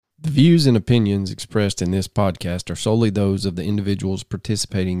The views and opinions expressed in this podcast are solely those of the individuals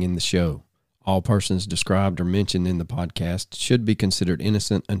participating in the show. All persons described or mentioned in the podcast should be considered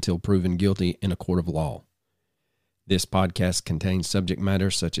innocent until proven guilty in a court of law. This podcast contains subject matter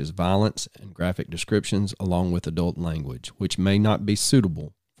such as violence and graphic descriptions along with adult language, which may not be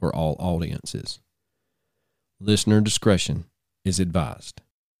suitable for all audiences. Listener discretion is advised.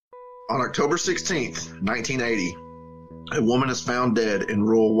 On October 16th, 1980, a woman is found dead in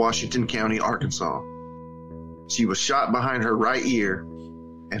rural Washington County, Arkansas. She was shot behind her right ear,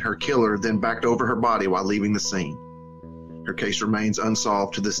 and her killer then backed over her body while leaving the scene. Her case remains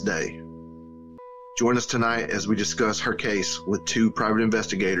unsolved to this day. Join us tonight as we discuss her case with two private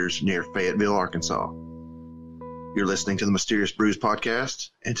investigators near Fayetteville, Arkansas. You're listening to the Mysterious Brews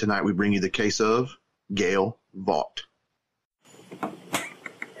podcast, and tonight we bring you the case of Gail Vaught.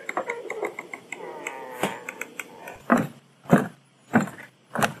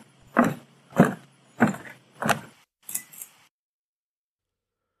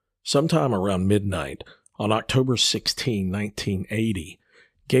 Sometime around midnight on October 16, 1980,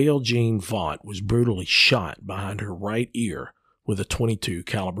 Gail Jean Vaught was brutally shot behind her right ear with a .22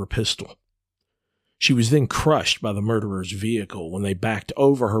 caliber pistol. She was then crushed by the murderer's vehicle when they backed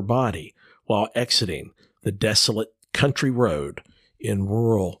over her body while exiting the desolate country road in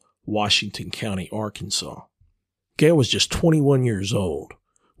rural Washington County, Arkansas. Gail was just 21 years old,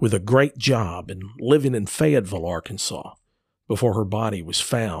 with a great job and living in Fayetteville, Arkansas, before her body was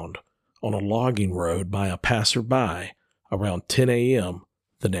found on a logging road by a passerby around 10 a.m.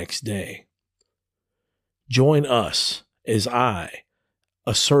 the next day. Join us as I,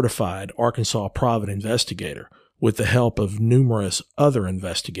 a certified Arkansas private investigator, with the help of numerous other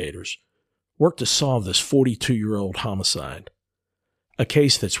investigators, work to solve this 42-year-old homicide, a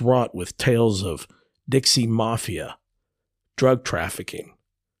case that's wrought with tales of Dixie Mafia, drug trafficking,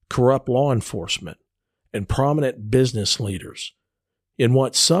 corrupt law enforcement, and prominent business leaders in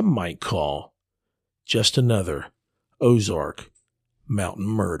what some might call just another Ozark mountain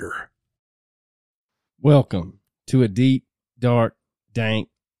murder. Welcome to a deep, dark, dank,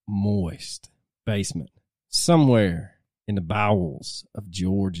 moist basement somewhere in the bowels of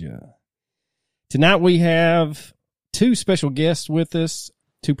Georgia. Tonight we have two special guests with us,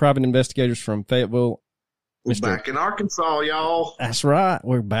 two private investigators from Fayetteville. We're back in Arkansas, y'all. That's right.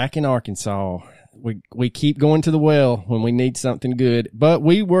 We're back in Arkansas. We keep going to the well when we need something good. But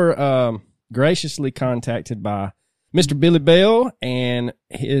we were graciously contacted by Mr. Billy Bell and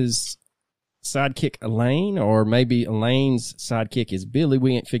his sidekick Elaine, or maybe Elaine's sidekick is Billy.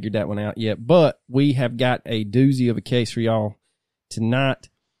 We ain't figured that one out yet. But we have got a doozy of a case for y'all tonight.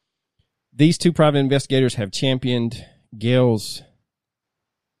 These two private investigators have championed Gail's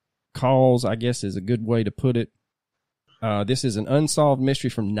cause, I guess is a good way to put it. This is an unsolved mystery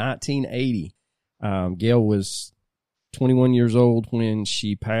from 1980. Gail was 21 years old when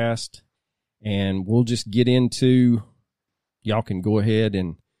she passed, and we'll just get into, y'all can go ahead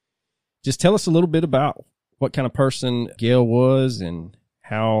and just tell us a little bit about what kind of person Gail was and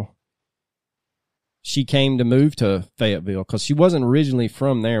how she came to move to Fayetteville, because she wasn't originally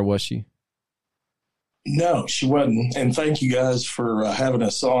from there, was she? No, she wasn't. And thank you guys for having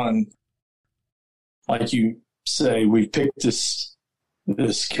us on. Like you say, we picked this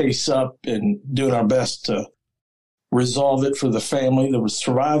case up and doing our best to resolve it for the family, the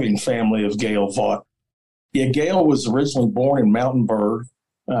surviving family of Gail Vaught. Yeah, Gail was originally born in Mountainburg,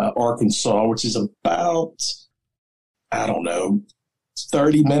 Arkansas, which is about,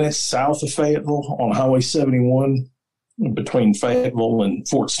 30 minutes south of Fayetteville on Highway 71, between Fayetteville and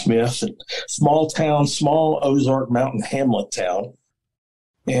Fort Smith. And small town, small Ozark Mountain hamlet town.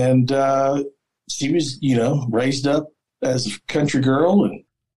 And she was, raised up as a country girl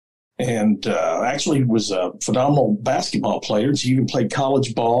and actually was a phenomenal basketball player. She even played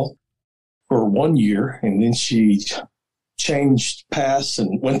college ball for 1 year, and then she changed paths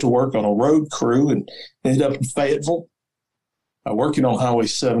and went to work on a road crew and ended up in Fayetteville, working on Highway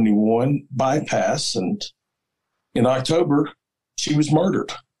 71 bypass. And in October, she was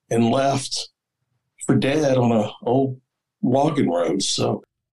murdered and left for dead on a old logging road. So,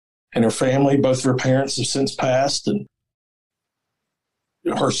 and her family, both of her parents have since passed, and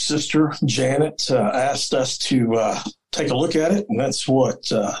her sister, Janet, asked us to take a look at it, and that's what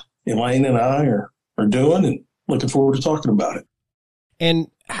Elaine and I are doing, and looking forward to talking about it. And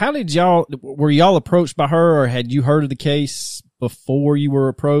how did were y'all approached by her, or had you heard of the case before you were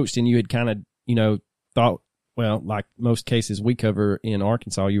approached and you had kind of, thought, well, like most cases we cover in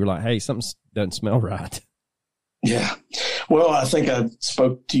Arkansas, you were like, hey, something doesn't smell right? Yeah. Well, I think I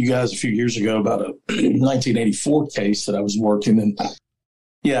spoke to you guys a few years ago about a 1984 case that I was working in.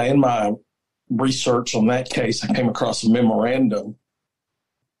 Yeah, in my research on that case, I came across a memorandum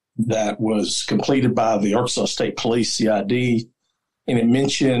that was completed by the Arkansas State Police, CID, and it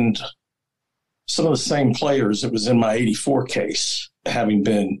mentioned some of the same players that was in my 84 case having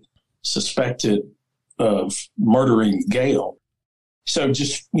been suspected of murdering Gail. So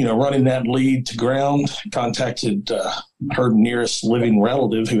just, running that lead to ground, contacted her nearest living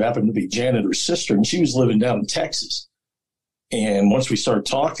relative, who happened to be Janet, her sister, and she was living down in Texas. And once we started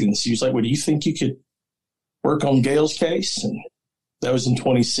talking, she was like, well, do you think you could work on Gail's case? And that was in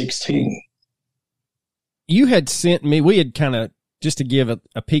 2016. You had sent me, we had kind of, just to give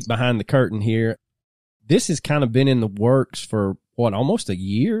a peek behind the curtain here, this has kind of been in the works for, almost a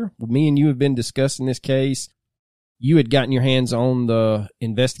year? Me and you have been discussing this case. You had gotten your hands on the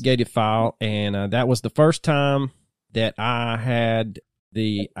investigative file, and that was the first time that I had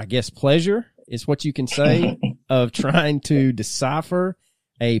the, I guess, pleasure, is what you can say, of trying to decipher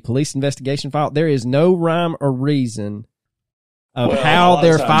a police investigation file. There is no rhyme or reason of how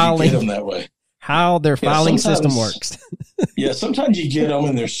their filing, how their filing system works. Yeah, sometimes you get them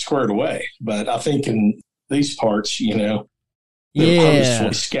and they're squared away, but I think in these parts, they're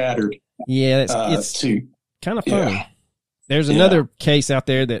purposefully scattered. Yeah, it's kind of funny. Yeah. There's another case out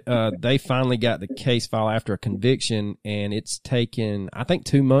there that they finally got the case file after a conviction, and it's taken, I think,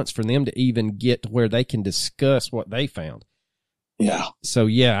 2 months for them to even get to where they can discuss what they found. Yeah. So,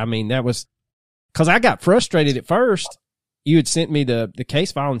 yeah, I mean, that was because I got frustrated at first. You had sent me the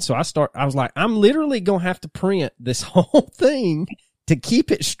case file, and so I was like, I'm literally going to have to print this whole thing to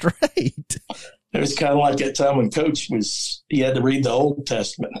keep it straight. It was kind of like that time when Coach he had to read the Old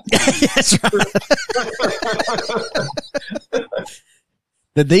Testament. That's right.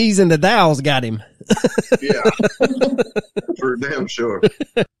 The these and the thous got him. Yeah, for damn sure.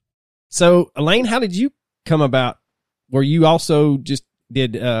 So, Elaine, how did you come about? Were you also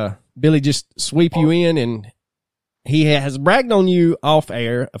did Billy just sweep you in? And he has bragged on you off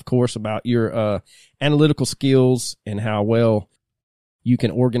air, of course, about your analytical skills and how well you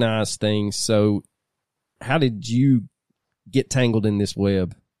can organize things. So how did you get tangled in this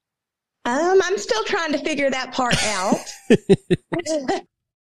web? I'm still trying to figure that part out.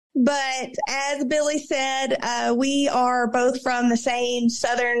 But as Billy said, we are both from the same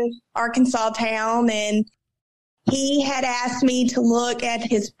southern Arkansas town, and he had asked me to look at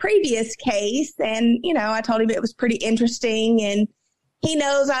his previous case, and, I told him it was pretty interesting, and he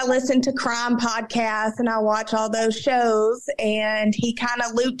knows I listen to crime podcasts and I watch all those shows, and he kind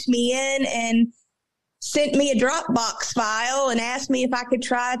of looped me in and sent me a Dropbox file and asked me if I could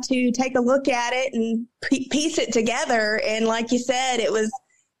try to take a look at it and piece it together. And like you said, it was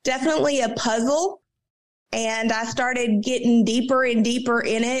definitely a puzzle, and I started getting deeper and deeper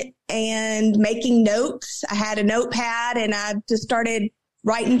in it and making notes. I had a notepad, and I just started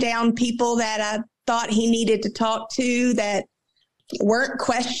writing down people that I thought he needed to talk to that weren't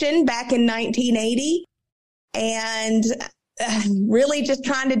questioned back in 1980, and really just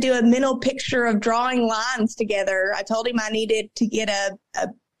trying to do a mental picture of drawing lines together. I told him I needed to get a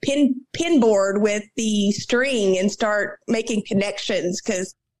pin board with the string and start making connections,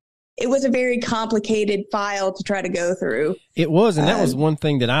 because it was a very complicated file to try to go through. It was, and that was one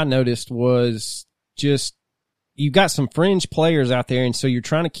thing that I noticed was just you got some fringe players out there, and so you're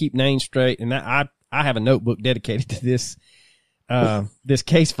trying to keep names straight. And I have a notebook dedicated to this this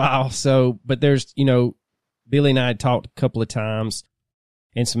case file. So, but there's, Billy and I had talked a couple of times,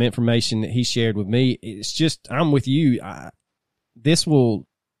 and some information that he shared with me. It's just, I'm with you. This will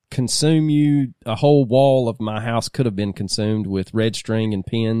consume you. A whole wall of my house could have been consumed with red string and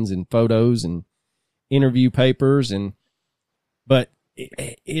pens and photos and interview papers. But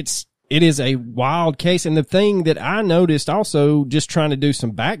it is a wild case. And the thing that I noticed also, just trying to do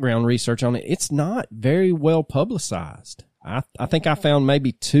some background research on it, it's not very well publicized. I think I found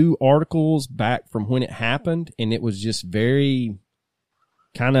maybe 2 articles back from when it happened, and it was just very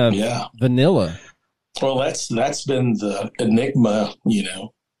kind of vanilla. Well, that's been the enigma,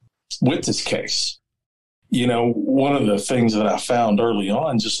 with this case. One of the things that I found early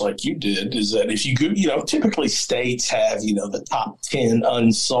on, just like you did, is that if you go, typically states have, the top 10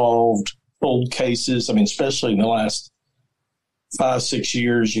 unsolved old cases. I mean, especially in the last 5-6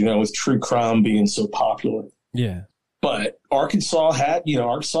 years, with true crime being so popular. Yeah. But Arkansas had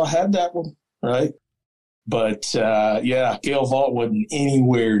that one, right? But, Gail Vaught wasn't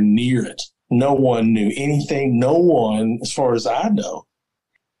anywhere near it. No one knew anything. No one, as far as I know,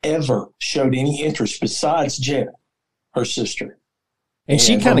 ever showed any interest besides Janet, her sister. And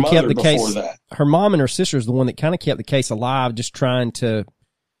she kind of kept the case. Her mom and her sister is the one that kind of kept the case alive, just trying to,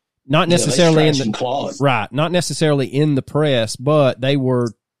 not necessarily not necessarily in the press, but they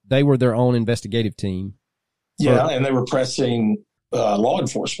were they were their own investigative team. Yeah, and they were pressing law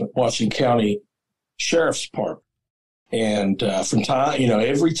enforcement, Washington County Sheriff's Department. And from time,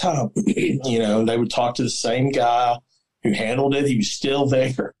 every time, they would talk to the same guy who handled it. He was still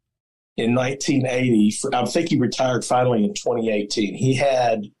there in 1980. I think he retired finally in 2018. He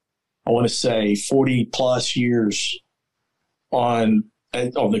had, I want to say, 40 plus years on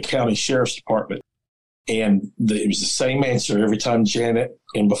the county sheriff's department. And it was the same answer every time. Janet,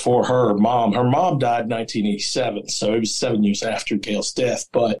 and before her mom died in 1987. So it was 7 years after Gail's death.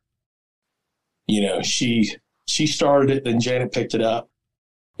 But, she started it, then Janet picked it up.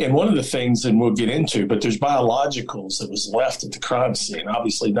 And one of the things, and we'll get into, but there's biologicals that was left at the crime scene.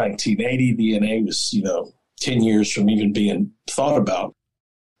 Obviously, 1980, DNA was, 10 years from even being thought about.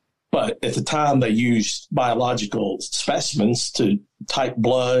 But at the time, they used biological specimens to type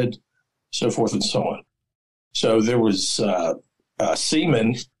blood, so forth and so on. So there was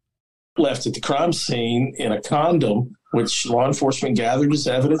semen left at the crime scene in a condom, which law enforcement gathered as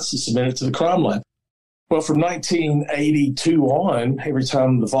evidence and submitted to the crime lab. Well, from 1982 on, every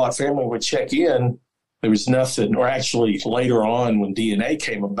time the Vaught family would check in, there was nothing, or actually later on when DNA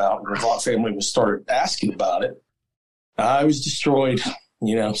came about, when the Vaught family was started asking about it, I was destroyed,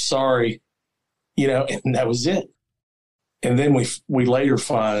 sorry, and that was it. And then we later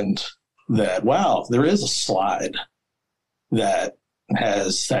find that, wow, there is a slide that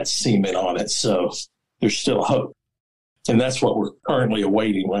has that semen on it. So there's still hope. And that's what we're currently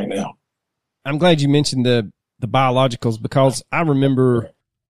awaiting right now. I'm glad you mentioned the biologicals, because I remember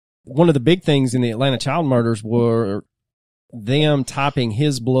one of the big things in the Atlanta child murders were them typing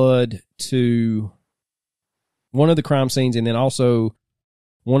his blood to one of the crime scenes, and then also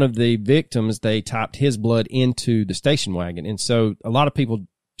one of the victims, they typed his blood into the station wagon. And so a lot of people,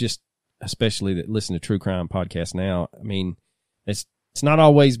 just especially that listen to true crime podcasts now, I mean, it's not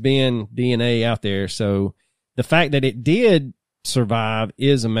always been DNA out there. So the fact that it did survive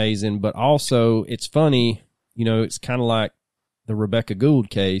is amazing, but also it's funny, it's kind of like the Rebecca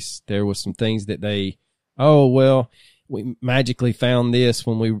Gould case. There was some things that we magically found this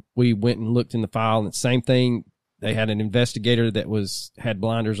when we went and looked in the file, and same thing, they had an investigator that had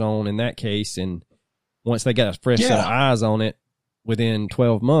blinders on in that case, and once they got a fresh set of eyes on it, within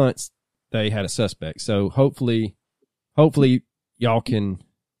 12 months they had a suspect. So hopefully y'all can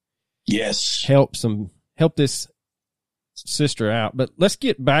help this sister out. But let's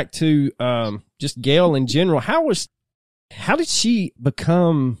get back to just Gail in general. How did she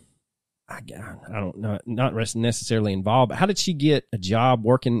become, I don't know, not necessarily involved, but how did she get a job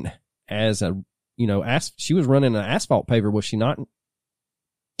working as she was running an asphalt paver, was she not?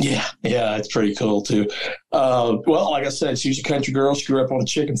 Yeah, it's pretty cool too. Well, like I said, she was a country girl. She grew up on a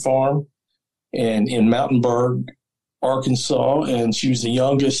chicken farm and in Mountainburg, Arkansas, and she was the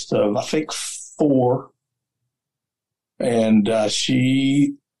youngest of, I think, 4. And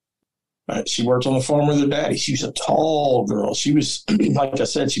she worked on the farm with her daddy. She was a tall girl. She was, like I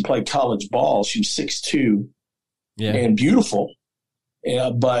said, she played college ball. She was 6'2", and beautiful.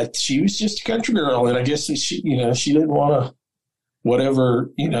 Yeah, but she was just a country girl, and I guess she didn't want to, whatever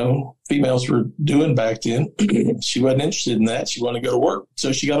females were doing back then. She wasn't interested in that. She wanted to go to work,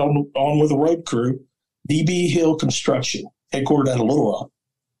 so she got on with the road crew, DB Hill Construction, headquartered out of Little Rock,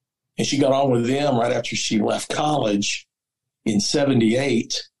 and she got on with them right after she left college in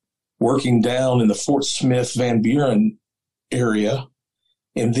 '78, working down in the Fort Smith Van Buren area.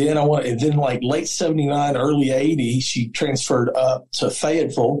 And then like late '79, early '80, she transferred up to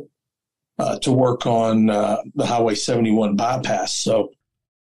Fayetteville to work on the Highway 71 bypass. So,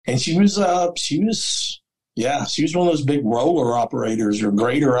 and she was one of those big roller operators or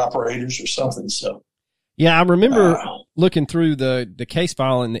grader operators or something. So, yeah, I remember looking through the case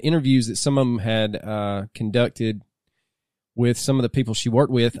file and the interviews that some of them had conducted with some of the people she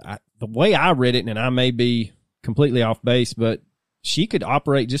worked with. The way I read it, and I may be completely off base, but she could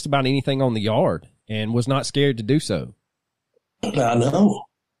operate just about anything on the yard and was not scared to do so. I know.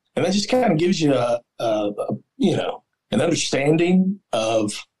 And that just kind of gives you an understanding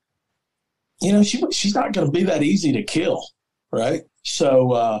of, she's not going to be that easy to kill. Right.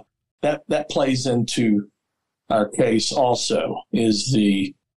 So, that plays into our case also, is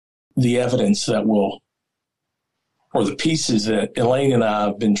the evidence that or the pieces that Elaine and I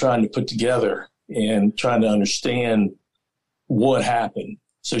have been trying to put together and trying to understand what happened.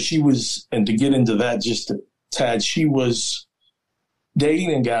 So and to get into that just a tad, she was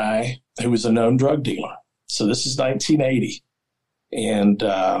dating a guy who was a known drug dealer. So this is 1980. And,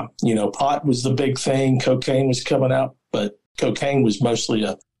 pot was the big thing. Cocaine was coming out, but cocaine was mostly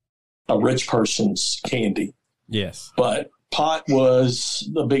a rich person's candy. Yes. But pot was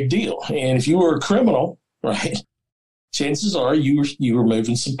a big deal. And if you were a criminal, right, chances are you were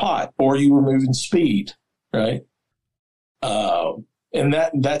moving some pot or you were moving speed, right? And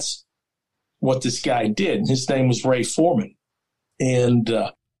that's what this guy did. His name was Ray Foreman. And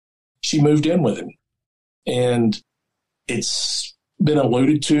she moved in with him. And it's been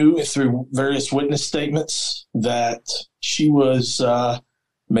alluded to through various witness statements that she was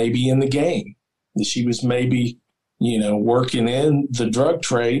maybe in the game, that she was maybe, working in the drug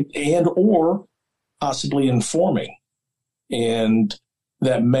trade and or possibly informing. And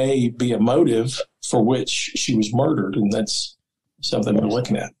that may be a motive for which she was murdered. And that's something we're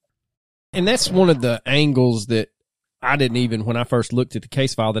looking at. And that's one of the angles that I didn't even, when I first looked at the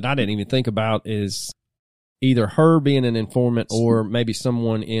case file, that I didn't even think about, is either her being an informant or maybe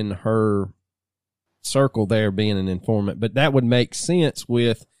someone in her circle there being an informant. But that would make sense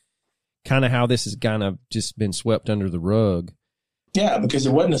with kind of how this has kind of just been swept under the rug. Yeah, because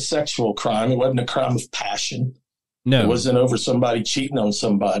it wasn't a sexual crime. It wasn't a crime of passion. No. It wasn't over somebody cheating on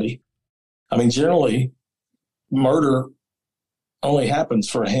somebody. I mean, generally, murder only happens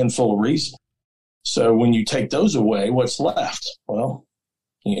for a handful of reasons. So when you take those away, what's left? Well,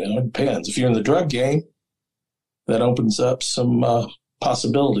 it depends. If you're in the drug game, that opens up some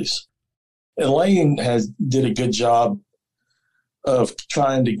possibilities. Elaine did a good job of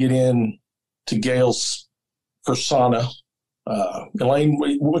trying to get in to Gail's persona. Elaine,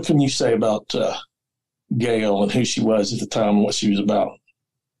 what can you say about Gail and who she was at the time and what she was about?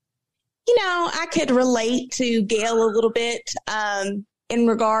 I could relate to Gail a little bit in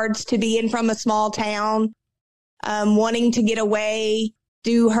regards to being from a small town, wanting to get away,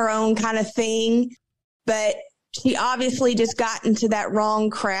 do her own kind of thing. But she obviously just got into that wrong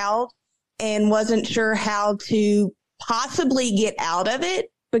crowd and wasn't sure how to possibly get out of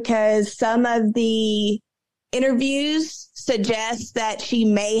it, because some of the interviews suggest that she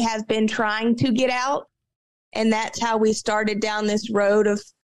may have been trying to get out. And that's how we started down this road of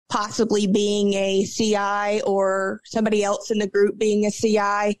possibly being a CI or somebody else in the group being a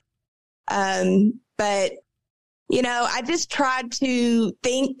CI. But, I just tried to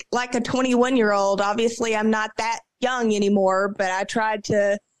think like a 21-year-old. Obviously, I'm not that young anymore, but I tried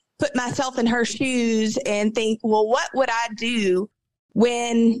to put myself in her shoes and think, well, what would I do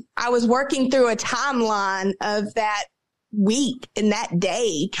when I was working through a timeline of that week and that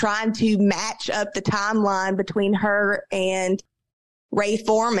day, trying to match up the timeline between her and Ray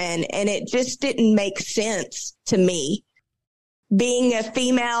Foreman, and it just didn't make sense to me. Being a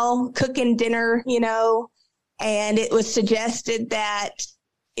female cooking dinner, and it was suggested that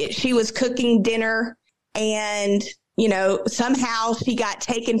she was cooking dinner and, somehow she got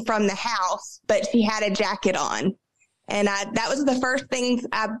taken from the house, but she had a jacket on. And that was the first thing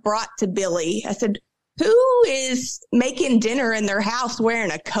I brought to Billy. I said, who is making dinner in their house wearing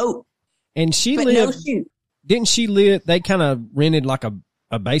a coat? And she but lived, no shoes? Didn't she live, they kind of rented like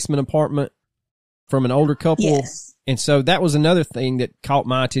a basement apartment from an older couple. Yes. And so that was another thing that caught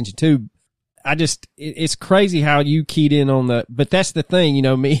my attention too. It's crazy how you keyed in on but that's the thing,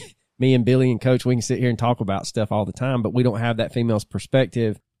 me and Billy and Coach, we can sit here and talk about stuff all the time, but we don't have that female's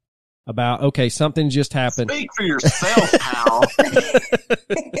perspective about, okay, something just happened. Speak for yourself, pal.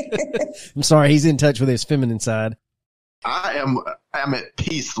 I'm sorry, he's in touch with his feminine side. I am at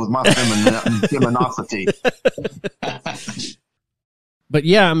peace with my feminosity. But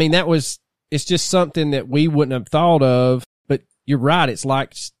yeah, I mean, it's just something that we wouldn't have thought of, but you're right. It's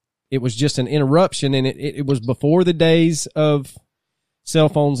like it was just an interruption, and it was before the days of cell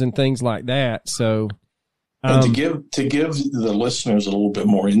phones and things like that. So, and to give the listeners a little bit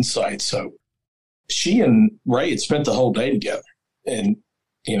more insight. So she and Ray had spent the whole day together, and,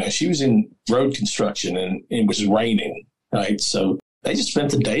 she was in road construction and it was raining. Right. So they just spent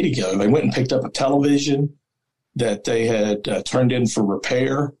the day together. They went and picked up a television that they had turned in for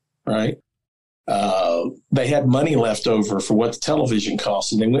repair. Right. They had money left over for what the television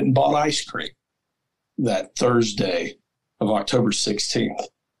cost, and they went and bought ice cream that Thursday of October 16th.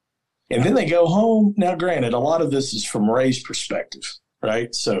 And then they go home. Now, granted, a lot of this is from Ray's perspective,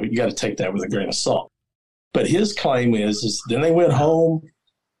 right? So you got to take that with a grain of salt. But his claim is then they went home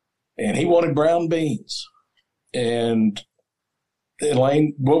and he wanted brown beans. And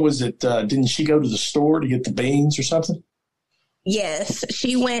Elaine, what was it? Didn't she go to the store to get the beans or something? Yes,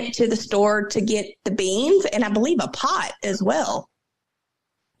 she went to the store to get the beans and I believe a pot as well.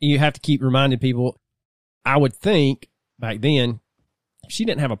 You have to keep reminding people, I would think back then, she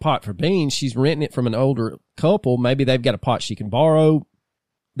didn't have a pot for beans. She's renting it from an older couple. Maybe they've got a pot she can borrow.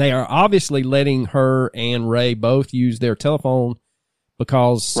 They are obviously letting her and Ray both use their telephone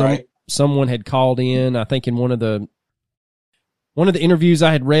because someone had called in, I think in one of the one of the interviews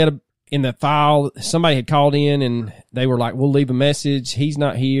I had read in the file, somebody had called in and they were like, we'll leave a message. He's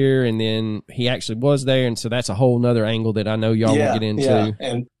not here. And then he actually was there. And so that's a whole nother angle that I know y'all won't get into. Yeah.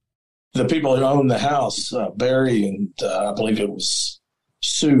 And the people who owned the house, Barry and I believe it was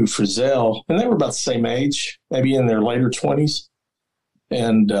Sue Frizzell, and they were about the same age, maybe in their later 20s.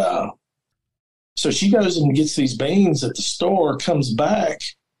 And so she goes and gets these beans at the store, comes back,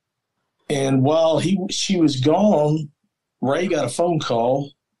 and while she was gone, Ray got a phone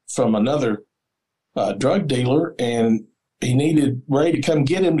call from another drug dealer, and he needed Ray to come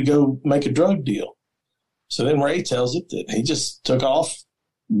get him to go make a drug deal. So then Ray tells it that he just took off,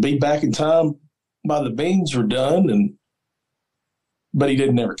 be back in time by the beans were done, but he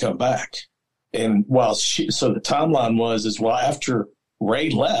didn't ever come back. And so the timeline was after Ray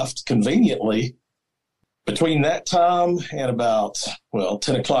left, conveniently, between that time and about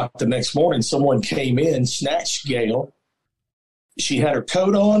 10 o'clock the next morning, someone came in, snatched Gail. She had her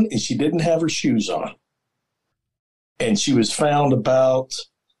coat on and she didn't have her shoes on. And she was found about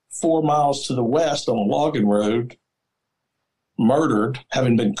 4 miles to the west on a logging road, murdered,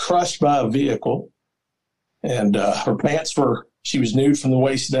 having been crushed by a vehicle. And her pants she was nude from the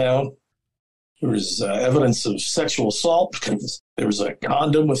waist down. There was evidence of sexual assault because there was a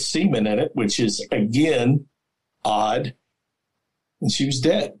condom with semen in it, which is, again, odd. And she was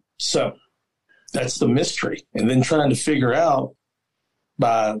dead. So that's the mystery. And then trying to figure out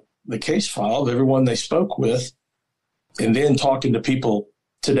by the case file of everyone they spoke with, and then talking to people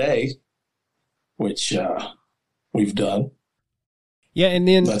today, which we've done. Yeah, and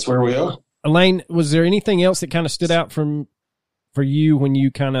then that's where we are. Elaine, was there anything else that kind of stood out for you when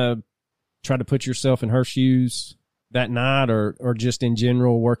you kind of try to put yourself in her shoes that night, or just in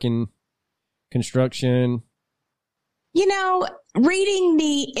general working construction? Reading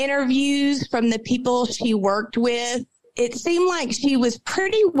the interviews from the people she worked with, it seemed like she was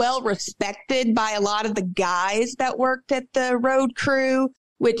pretty well respected by a lot of the guys that worked at the road crew,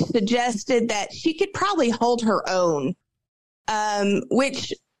 which suggested that she could probably hold her own,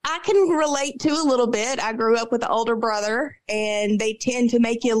 which I can relate to a little bit. I grew up with an older brother, and they tend to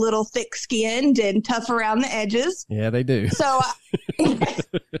make you a little thick-skinned and tough around the edges. Yeah, they do. So,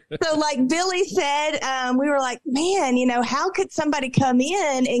 so like Billy said, we were like, man, how could somebody come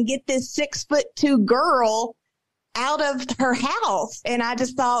in and get this 6'2" girl out of her house? And I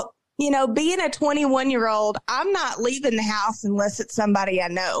just thought, being a 21-year-old, I'm not leaving the house unless it's somebody I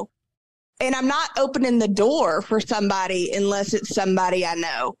know. And I'm not opening the door for somebody unless it's somebody I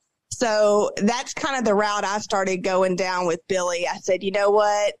know. So that's kind of the route I started going down with Billy. I said, you know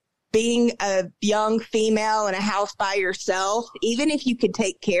what? Being a young female in a house by yourself, even if you could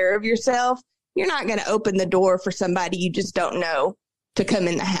take care of yourself, you're not going to open the door for somebody you just don't know to come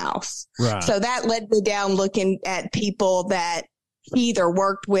in the house. Right. So that led me down looking at people that he either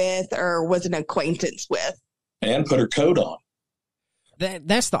worked with or was an acquaintance with. And put her coat on.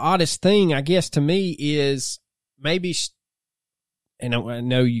 That's the oddest thing, I guess, to me is maybe, and I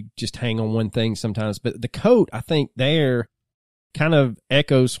know you just hang on one thing sometimes, but the coat, I think there kind of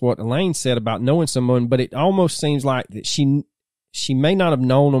echoes what Elaine said about knowing someone, but it almost seems like that she may not have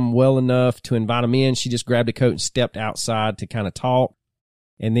known them well enough to invite them in. She just grabbed a coat and stepped outside to kind of talk.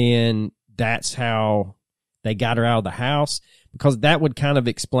 And then that's how they got her out of the house, because that would kind of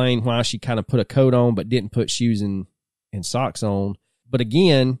explain why she kind of put a coat on but didn't put shoes and socks on. But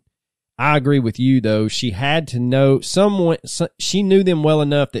again, I agree with you, though. She had to know someone. She knew them well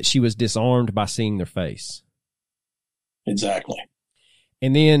enough that she was disarmed by seeing their face. Exactly.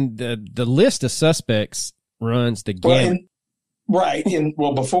 And then the list of suspects runs the gamut. Right. And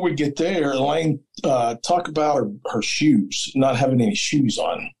before we get there, Elaine, talk about her shoes, not having any shoes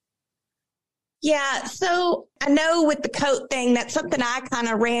on. Yeah. So I know with the coat thing, that's something I kind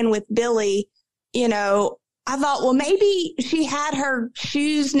of ran with Billy. I thought, well, maybe she had her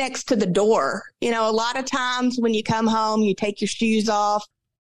shoes next to the door. A lot of times when you come home, you take your shoes off.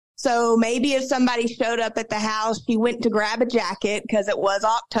 So maybe if somebody showed up at the house, she went to grab a jacket because it was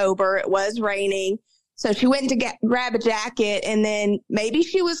October, it was raining. So she went to grab a jacket, and then maybe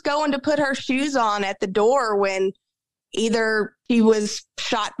she was going to put her shoes on at the door when either she was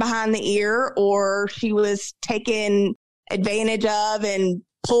shot behind the ear or she was taken advantage of and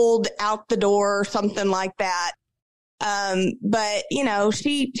pulled out the door or something like that. But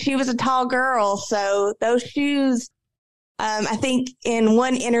she was a tall girl. So those shoes, I think in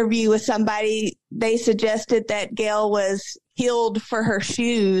one interview with somebody, they suggested that Gail was healed for her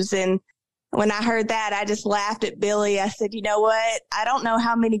shoes. And when I heard that, I just laughed at Billy. I said, you know what? I don't know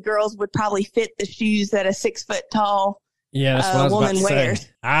how many girls would probably fit the shoes that a 6 foot tall that's what I was woman about to wears.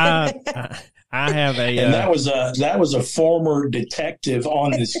 Say. I have a, and that was a former detective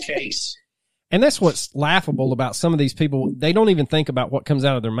on this case. And that's what's laughable about some of these people. They don't even think about what comes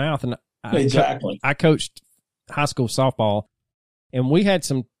out of their mouth. And Exactly. I coached high school softball, and we had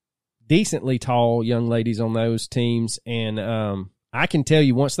some decently tall young ladies on those teams. And I can tell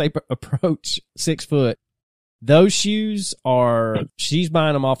you, once they approach 6 foot, those shoes she's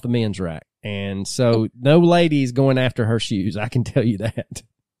buying them off the men's rack. And so no ladies going after her shoes. I can tell you that.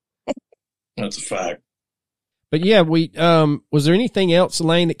 That's a fact. But yeah, was there anything else,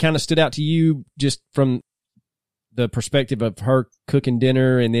 Elaine, that kind of stood out to you just from the perspective of her cooking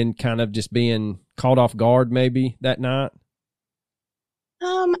dinner and then kind of just being caught off guard maybe that night?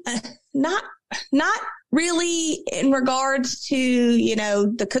 Not really in regards to,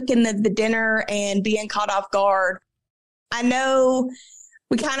 the cooking of the dinner and being caught off guard. I know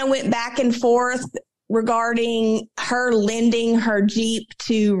we kind of went back and forth regarding her lending her Jeep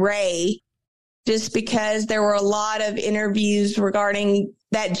to Ray, just because there were a lot of interviews regarding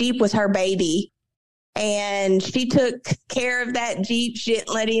that Jeep was her baby. And she took care of that Jeep. She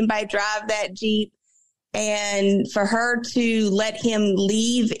didn't let anybody drive that Jeep. And for her to let him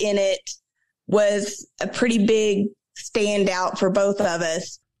leave in it was a pretty big standout for both of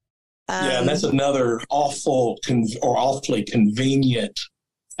us. Yeah, and that's another awfully convenient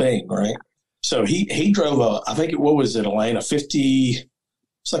thing, right? So he drove I think, what was it, Elaine?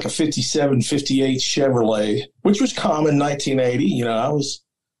 It's like a 57, 58 Chevrolet, which was common in 1980. I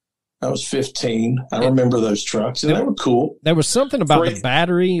was 15. I remember those trucks, and they were cool. There was something about the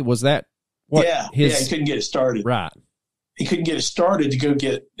battery. Was that what? Yeah, he couldn't get it started. Right. He couldn't get it started to go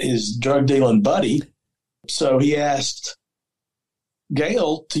get his drug dealing buddy. So he asked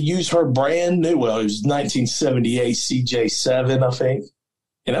Gail to use her brand new, it was 1978 CJ7, I think.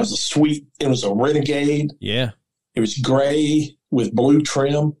 And that was it was a Renegade. Yeah. It was gray with blue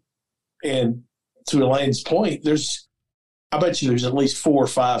trim. And to Elaine's point, I bet you there's at least 4 or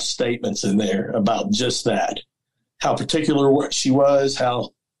 5 statements in there about just that. How particular she was, how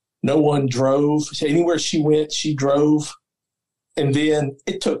no one drove. Anywhere she went, she drove. And then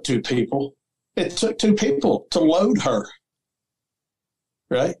it took 2 people. It took 2 people to load her.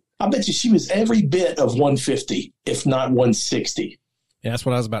 Right? I bet you she was every bit of 150, if not 160. Yeah, that's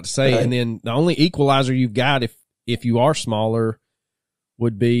what I was about to say. Right. And then the only equalizer you've got if you are smaller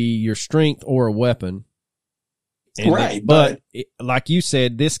would be your strength or a weapon. And right. But like you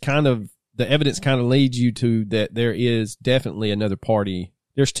said, the evidence kind of leads you to that there is definitely another party.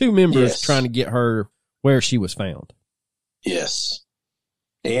 There's 2 members trying to get her where she was found. Yes.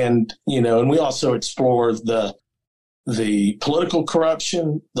 And, and we also explore the political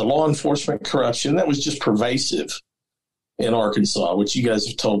corruption, the law enforcement corruption that was just pervasive in Arkansas, which you guys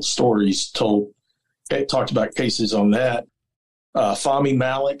have told stories, talked about cases on that. Fahmy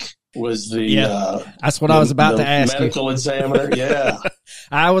Malik was that's what I was about to ask medical examiner. Yeah.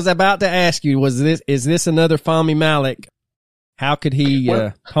 I was about to ask you, is this another Fahmy Malik? How could he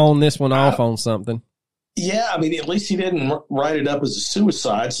pawn this one off on something? Yeah. I mean, at least he didn't write it up as a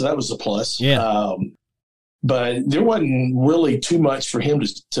suicide. So that was a plus. Yeah. But there wasn't really too much for him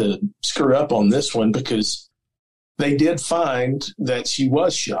to screw up on this one, because they did find that she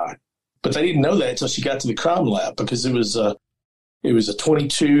was shot, but they didn't know that until she got to the crime lab, because it was a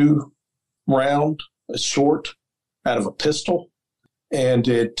 22 round, a short, out of a pistol, and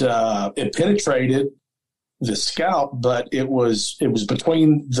it penetrated the scalp, but it was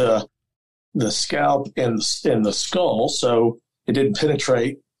between the scalp and the skull, so it didn't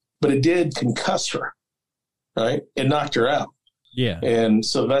penetrate, but it did concuss her. Right? It knocked her out. Yeah. And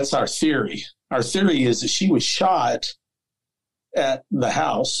so that's our theory. Our theory is that she was shot at the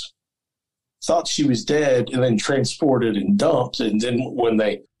house, thought she was dead, and then transported and dumped. And then when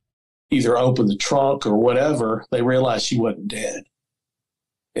they either opened the trunk or whatever, they realized she wasn't dead.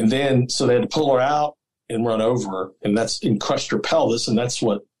 And then, so they had to pull her out and run over her, and crushed her pelvis. And that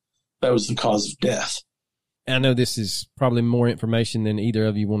was the cause of death. I know this is probably more information than either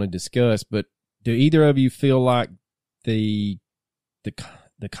of you want to discuss, but do either of you feel like the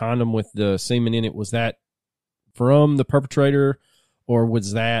condom with the semen in it, was that from the perpetrator, or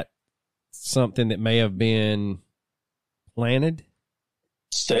was that something that may have been planted?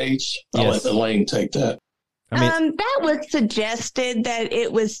 Staged? I'll let Elaine take that. That was suggested that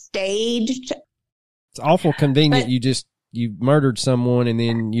it was staged. It's awful convenient. You murdered someone and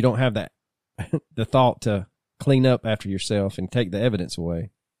then you don't have that the thought to clean up after yourself and take the evidence away.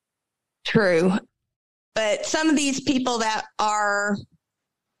 True. But some of these people that are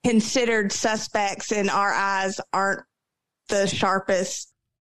considered suspects in our eyes aren't the sharpest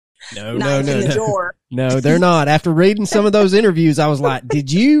No, knife in the drawer. No, they're not. After reading some of those interviews, I was like,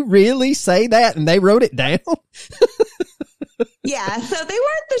 did you really say that? And they wrote it down? Yeah, so they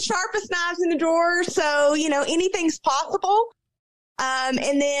weren't the sharpest knives in the drawer, so, anything's possible. And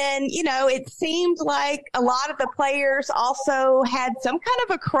then, it seemed like a lot of the players also had some kind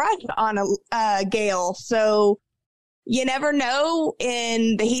of a crush on Gail. So you never know,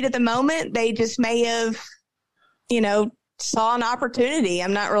 in the heat of the moment, they just may have, saw an opportunity.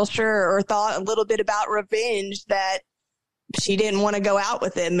 I'm not real sure, or thought a little bit about revenge, that she didn't want to go out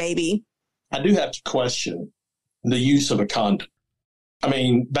with him, maybe. I do have to question the use of a condom. I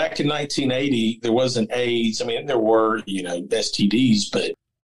mean, back in 1980, there wasn't AIDS. I mean, there were, STDs, but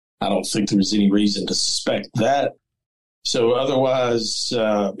I don't think there was any reason to suspect that. So otherwise,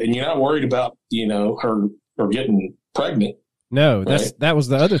 and you're not worried about, her getting pregnant. No, right? that was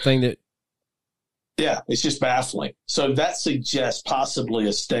the other thing that. Yeah, it's just baffling. So that suggests possibly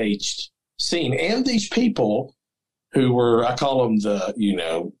a staged scene. And these people who were, I call them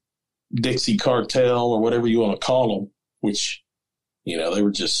the, Dixie cartel or whatever you want to call them, which, they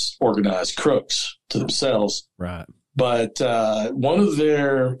were just organized crooks to themselves. Right. But one of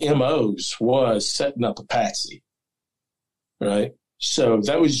their MOs was setting up a patsy. Right. So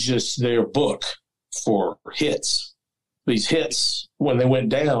that was just their book for hits. These hits, when they went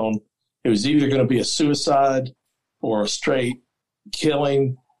down, it was either going to be a suicide or a straight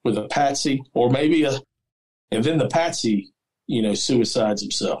killing with a patsy, or maybe and then the patsy, suicides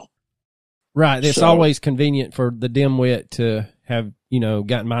himself. Right. It's always convenient for the dimwit to have,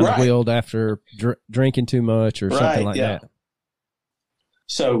 gotten mind-wheeled after drinking too much or something like that.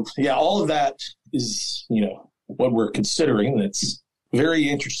 So, all of that is, what we're considering. That's very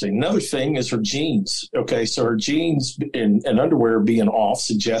interesting. Another thing is her jeans. Okay, so her jeans and underwear being off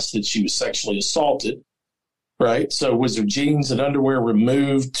suggests that she was sexually assaulted, right? So was her jeans and underwear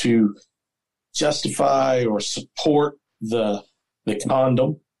removed to justify or support the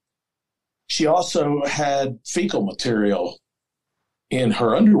condom? She also had fecal material in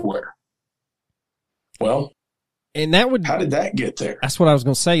her underwear. Well, and how did that get there? That's what I was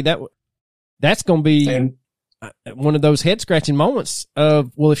going to say. That's going to be one of those head scratching moments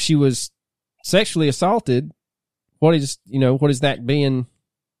of, well, if she was sexually assaulted, what is that being?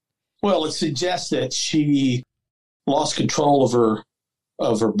 Well, it suggests that she lost control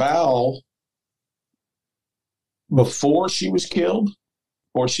of her bowel before she was killed,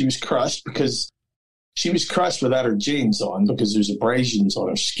 or she was crushed, because she was crushed without her jeans on, because there's abrasions on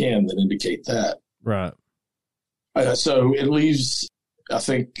her skin that indicate that. Right. So it leaves, I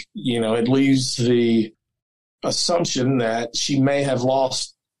think, it leaves the assumption that she may have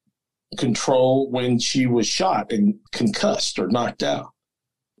lost control when she was shot and concussed or knocked out.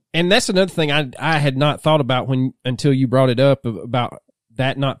 And that's another thing I had not thought about until you brought it up about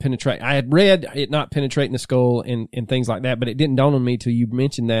that not penetrate. I had read it not penetrating the skull and things like that, but it didn't dawn on me till you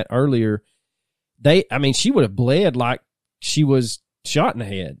mentioned that earlier. She would have bled like she was shot in the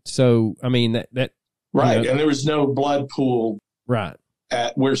head. So, I mean, that right. And there was no blood pool right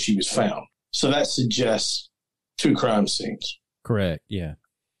at where she was found. So that suggests two crime scenes. Correct. Yeah.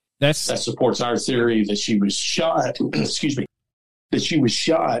 That supports our theory that she was shot, that she was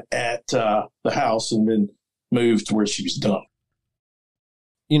shot at the house and then moved to where she was dumped.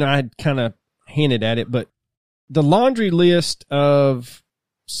 I had kind of hinted at it, but the laundry list of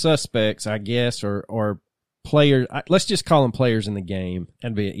suspects, I guess, or players, let's just call them players in the game.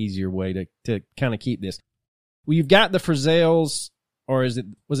 That'd be an easier way to kind of keep this. Well, you've got the Frizzels, or was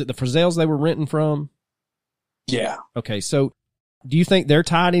it the Frizzels they were renting from? Yeah. Okay, so do you think they're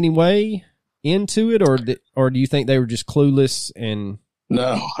tied anyway into it, or do you think they were just clueless? And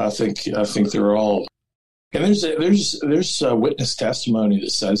no, I think they're all. And there's witness testimony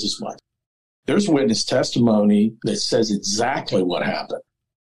that says as much. There's witness testimony that says exactly what happened,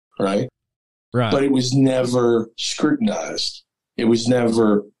 right? Right. But it was never scrutinized. It was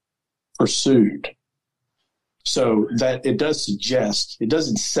never pursued. So that it does suggest, it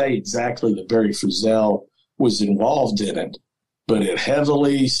doesn't say exactly that Barry Frizzell was involved in it, but it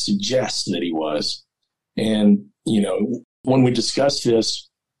heavily suggests that he was. And, when we discuss this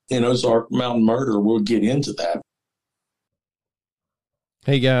in Ozark Mountain Murder, we'll get into that.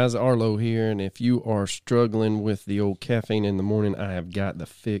 Hey guys, Arlo here, and if you are struggling with the old caffeine in the morning, I have got the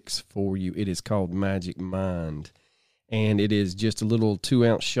fix for you. It is called Magic Mind, and it is just a little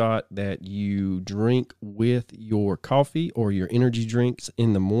 2-ounce shot that you drink with your coffee or your energy drinks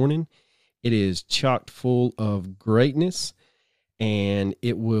in the morning. It is chock full of greatness, and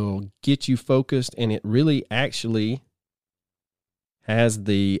it will get you focused, and it really actually has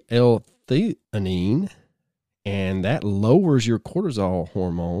the L-theanine and that lowers your cortisol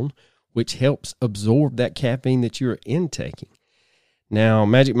hormone, which helps absorb that caffeine that you're intaking. Now,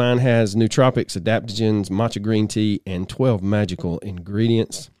 Magic Mind has nootropics, adaptogens, matcha green tea, and 12 magical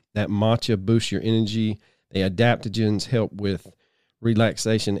ingredients. That matcha boosts your energy. The adaptogens help with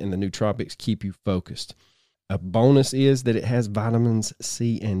relaxation, and the nootropics keep you focused. A bonus is that it has vitamins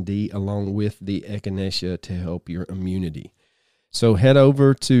C and D along with the echinacea to help your immunity. So head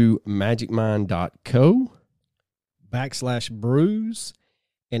over to magicmind.co/brews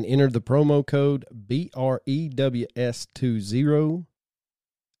and enter the promo code BREWS20.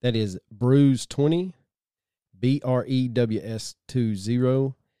 That is brews20,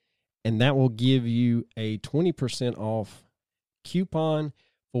 BREWS20. And that will give you a 20% off coupon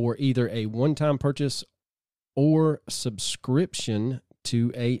for either a one-time purchase or subscription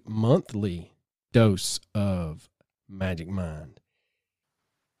to a monthly dose of Magic Mind.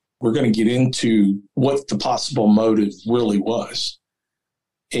 We're going to get into what the possible motive really was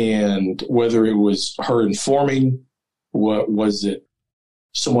and whether it was her informing, what was it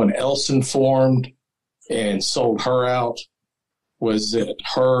someone else informed and sold her out? Was it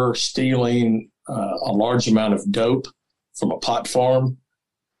her stealing a large amount of dope from a pot farm?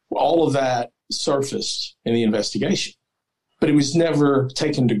 All of that surfaced in the investigation, but it was never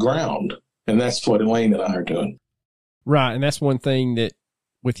taken to ground. And that's what Elaine and I are doing. Right. And that's one thing that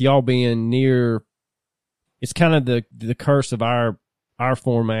with y'all being near, it's kind of the curse of our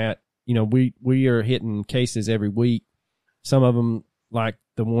format. You know, we are hitting cases every week. Some of them, like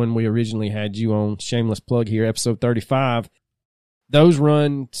the one we originally had you on, shameless plug here, episode 35, those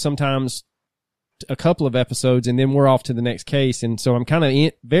run sometimes a couple of episodes and then we're off to the next case. And so I'm kind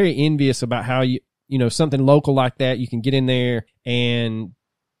of very envious about how you know, something local like that, you can get in there and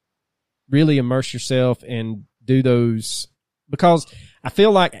really immerse yourself and do those, because I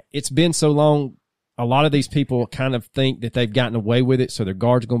feel like it's been so long. A lot of these people kind of think that they've gotten away with it. So their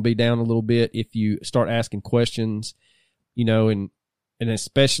guard's going to be down a little bit if you start asking questions, you know, and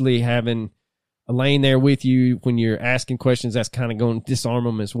especially having Elaine there with you when you're asking questions, that's kind of going to disarm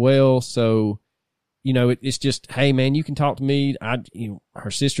them as well. So, you know, it's just, hey man, you can talk to me.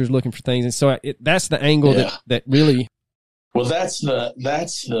 Her sister's looking for things. And so that's the angle that really. Well, that's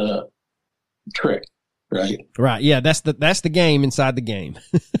the trick, right? Right. Yeah. That's the game inside the game.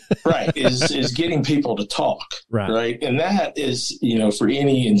 Right. Is getting people to talk. Right. And that is, you know, for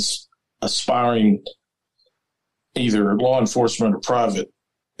any aspiring either law enforcement or private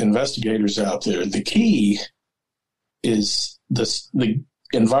investigators out there, the key is the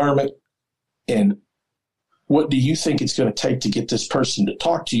environment and what do you think it's going to take to get this person to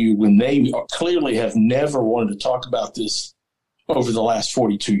talk to you when they clearly have never wanted to talk about this over the last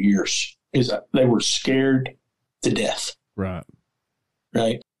 42 years? Is that they were scared to death. Right.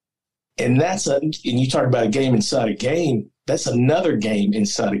 Right. And and you talk about a game inside a game. That's another game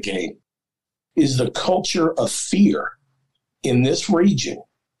inside a game, is the culture of fear in this region.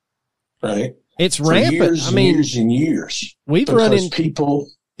 Right. It's rampant. Years and years and years. We've run into people.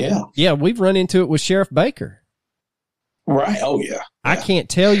 Yeah. Yeah. We've run into it with Sheriff Baker. Right. Oh yeah. I can't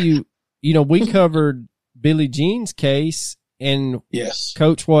tell you, you know, we covered Billie Jean's case and yes,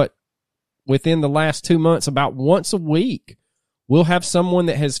 Coach, within the last 2 months, about once a week, we'll have someone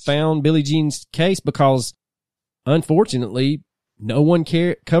that has found Billie Jean's case because unfortunately no one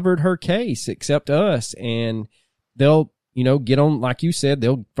covered her case except us. And they'll, you know, get on, like you said,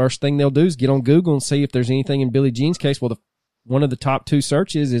 first thing they'll do is get on Google and see if there's anything in Billie Jean's case. Well, one of the top 2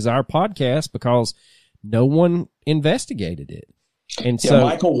 searches is our podcast because no one investigated it. And so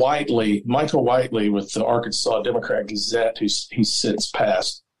Michael Whiteley with the Arkansas Democrat Gazette, he's since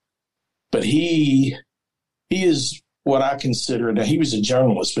passed, but he is what I consider, now he was a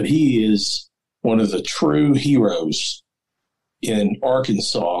journalist, but he is one of the true heroes in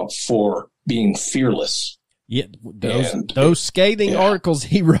Arkansas for being fearless. Yeah, those scathing articles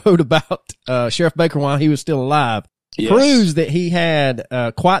he wrote about Sheriff Baker while he was still alive proves that he had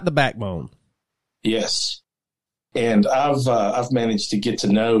quite the backbone. Yes. And I've managed to get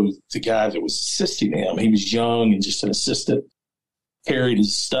to know the guy that was assisting him. He was young and just an assistant, carried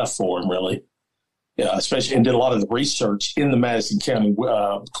his stuff for him, really. Yeah, especially, and did a lot of the research in the Madison County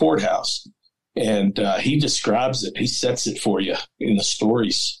courthouse. And he describes it. He sets it for you in the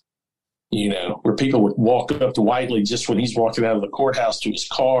stories, you know, where people would walk up to Whiteley just when he's walking out of the courthouse to his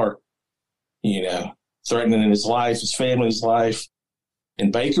car, you know, threatening his life, his family's life.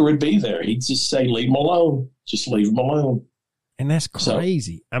 And Baker would be there. He'd just say, leave him alone. Just leave him alone. And that's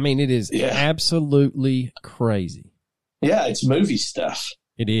crazy. So, I mean, it is absolutely crazy. Yeah, it's movie stuff.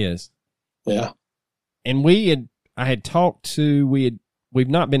 It is. Yeah. And we've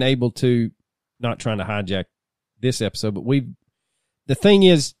not been able to, not trying to hijack this episode, but the thing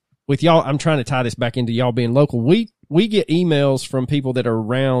is with y'all, I'm trying to tie this back into y'all being local. We get emails from people that are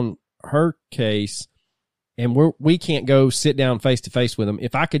around her case, and we can't go sit down face to face with them.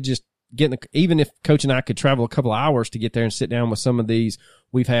 If I could just even if Coach and I could travel a couple of hours to get there and sit down with some of these,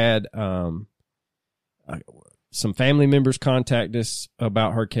 we've had some family members contact us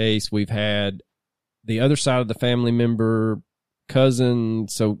about her case. We've had the other side of the family member, cousin.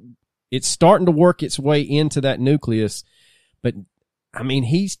 So it's starting to work its way into that nucleus. But I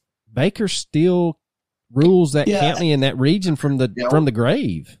mean, Baker still rules that county and that region from the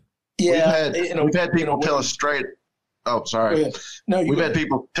grave. Yeah, we've had people tell us straight. Oh, sorry. No, we've had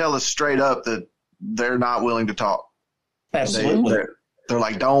people tell us straight up that they're not willing to talk. Absolutely. They're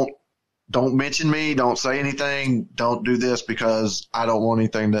like, don't mention me. Don't say anything. Don't do this because I don't want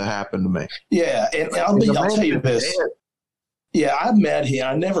anything to happen to me. Yeah, and I'll tell you this. Yeah, I met him.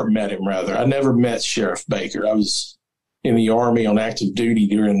 I never met him, rather. I never met Sheriff Baker. I was in the Army on active duty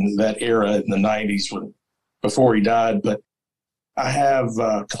during that era in the 90s before he died. But I have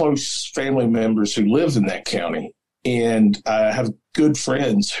close family members who live in that county, and I have good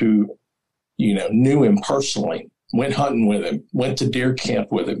friends who, knew him personally, went hunting with him, went to deer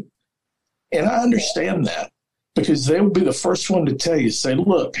camp with him. And I understand that because they would be the first one to tell you, say,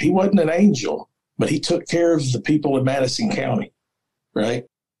 look, he wasn't an angel, but he took care of the people in Madison County, right?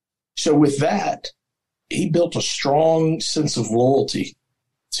 So with that, he built a strong sense of loyalty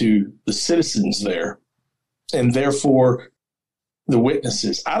to the citizens there, and therefore the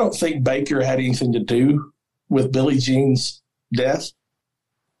witnesses. I don't think Baker had anything to do with Billie Jean's death.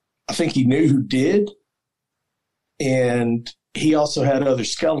 I think he knew who did, and he also had other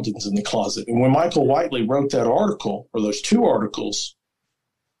skeletons in the closet. And when Michael Whiteley wrote that article, or those two articles,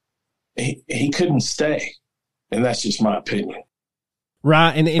 he couldn't stay. And that's just my opinion.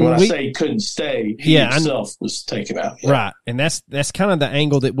 Right. And when I say he couldn't stay, he himself was taken out. Yeah. Right. And that's kind of the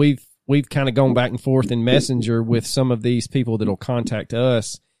angle that we've kind of gone back and forth in Messenger with some of these people that'll contact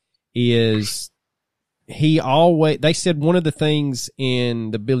us is they said one of the things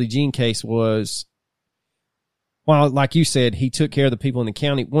in the Billie Jean case was, well, like you said, he took care of the people in the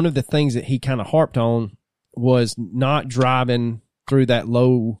county. One of the things that he kind of harped on was not driving through that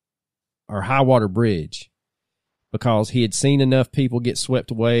low or high water bridge because he had seen enough people get swept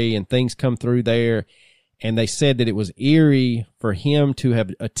away and things come through there. And they said that it was eerie for him to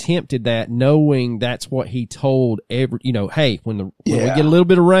have attempted that, knowing that's what he told hey, when we get a little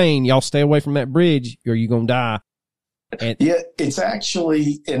bit of rain, y'all stay away from that bridge or you're going to die. And it's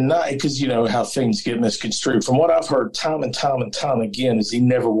actually not because how things get misconstrued. From what I've heard time and time again is he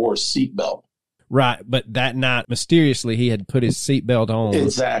never wore a seatbelt. Right, but that night mysteriously he had put his seatbelt on.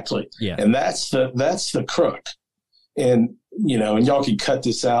 Exactly. Yeah, and that's the crook. And and y'all can cut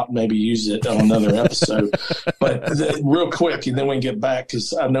this out and maybe use it on another episode. But real quick, and then we can get back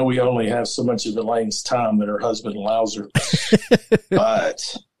because I know we only have so much of Elaine's time that her husband allows her.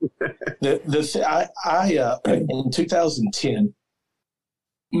 But in 2010,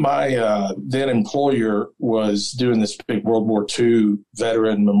 my then employer was doing this big World War II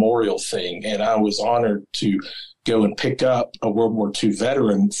veteran memorial thing, and I was honored to go and pick up a World War II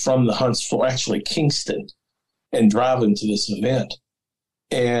veteran from the Huntsville, actually Kingston, and drive him to this event.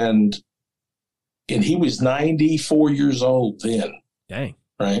 And he was 94 years old then. Dang.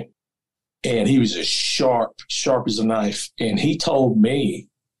 Right? And he was as sharp as a knife. And he told me,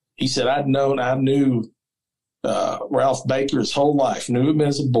 he said, I knew Ralph Baker his whole life, knew him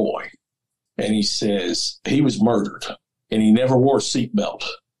as a boy. And he says he was murdered and he never wore a seatbelt.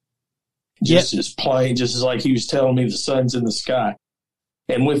 Just as plain, just as like he was telling me the sun's in the sky.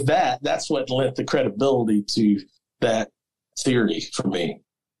 And with that's what lent the credibility to that theory for me.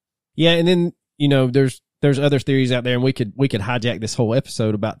 Yeah, and then there's other theories out there, and we could hijack this whole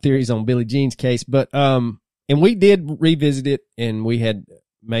episode about theories on Billie Jean's case. But and we did revisit it, and we had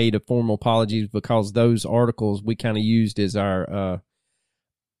made a formal apologies because those articles we kind of used as our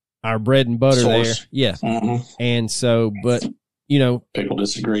bread and butter source. There. Yeah, mm-hmm. And so, but. People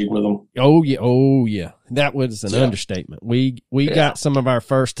disagreed with them. Oh yeah. That was an understatement. We got some of our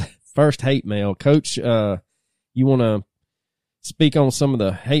first hate mail. Coach, you want to speak on some of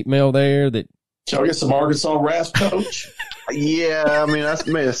the hate mail there? That y'all get some Arkansas wrath, Coach? Yeah, I mean, I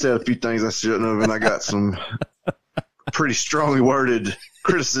may have said a few things I shouldn't have, and I got some pretty strongly worded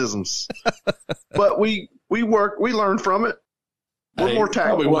criticisms. But we learned from it. We're more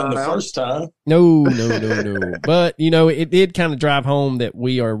tactful. Probably wasn't the first time. No. But, it did kind of drive home that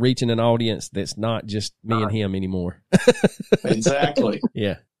we are reaching an audience that's not just me and him anymore. Exactly.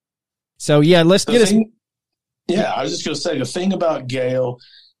 Yeah. So, yeah, let's get us. Yeah, I was just going to say the thing about Gail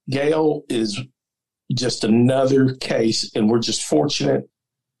is, just another case, and we're just fortunate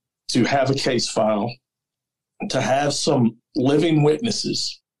to have a case file, to have some living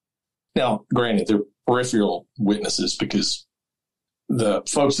witnesses. Now, granted, they're peripheral witnesses because the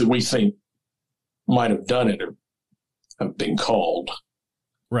folks that we think might have done it have been called.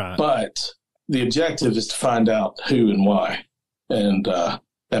 Right. But the objective is to find out who and why, and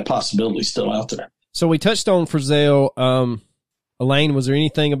that possibility is still out there. So we touched on Frizzell. Elaine, was there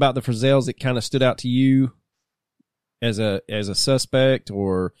anything about the Frizzells that kind of stood out to you as a suspect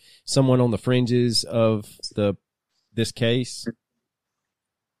or someone on the fringes of this case?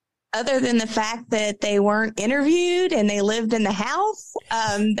 Other than the fact that they weren't interviewed and they lived in the house,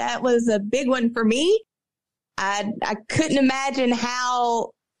 that was a big one for me. I couldn't imagine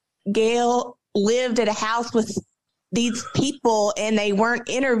how Gail lived at a house with these people and they weren't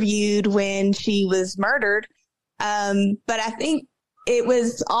interviewed when she was murdered. But I think it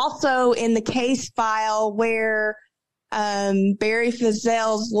was also in the case file where Barry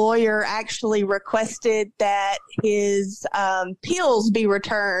Frizzell's lawyer actually requested that his pills be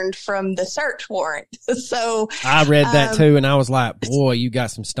returned from the search warrant. So I read that too, and I was like, boy, you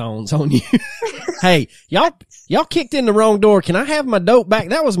got some stones on you. Hey, y'all kicked in the wrong door. Can I have my dope back?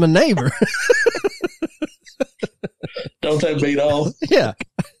 That was my neighbor. Don't that beat all? Yeah.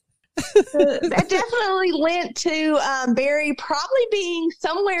 That definitely lent to Barry probably being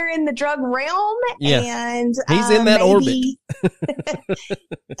somewhere in the drug realm. Yeah. And he's in that orbit.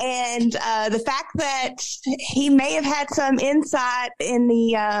 And the fact that he may have had some insight in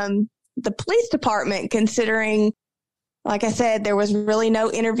the police department, considering, like I said, there was really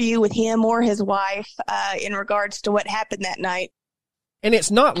no interview with him or his wife in regards to what happened that night. And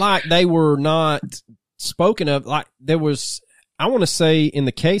it's not like they were not spoken of. Like there was, I want to say in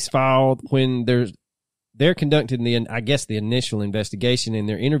the case file when they're conducting the initial investigation and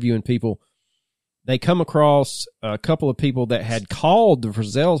they're interviewing people, they come across a couple of people that had called the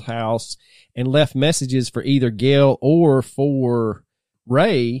Frizzell's house and left messages for either Gail or for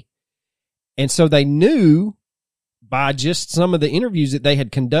Ray. And so they knew by just some of the interviews that they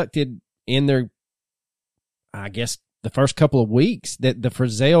had conducted in their, I guess, the first couple of weeks that the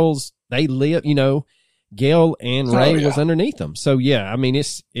Frizzell's, they live, Gail and Ray was underneath them. So yeah, I mean,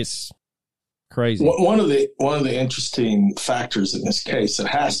 it's crazy. One of the interesting factors in this case that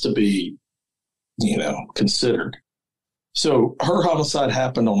has to be, considered. So her homicide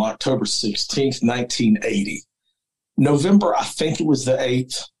happened on October 16th, 1980. November, I think it was the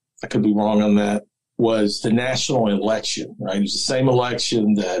 8th, I could be wrong on that, was the national election, right? It was the same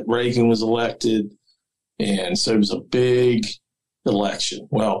election that Reagan was elected. And so it was a big election.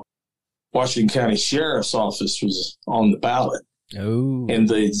 Well, Washington County Sheriff's Office was on the ballot. Oh. And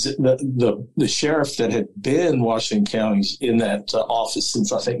the sheriff that had been Washington County's in that office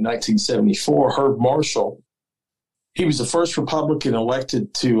since, I think, 1974, Herb Marshall, he was the first Republican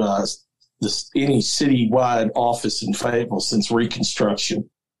elected to any citywide office in Fayetteville since Reconstruction.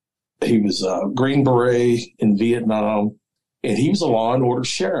 He was a Green Beret in Vietnam, and he was a law and order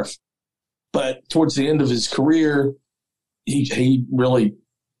sheriff. But towards the end of his career, he really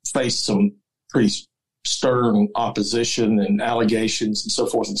faced some pretty stern opposition and allegations and so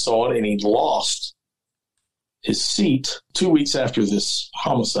forth and so on, and he lost his seat 2 weeks after this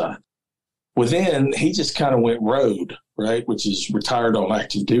homicide. Within, he just kind of went road, right, which is retired on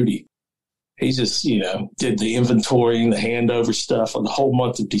active duty. He just, did the inventorying, the handover stuff on the whole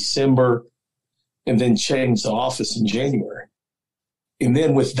month of December, and then changed the office in January. And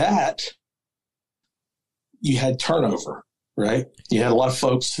then with that, you had turnover. Right. You had a lot of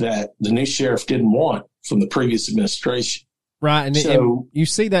folks that the new sheriff didn't want from the previous administration. Right. And you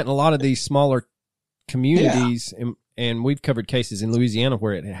see that in a lot of these smaller communities. Yeah. And we've covered cases in Louisiana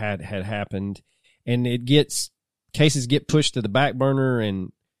where it had happened, and cases get pushed to the back burner.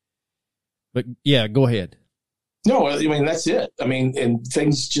 But yeah, go ahead. No, I mean, that's it. I mean, and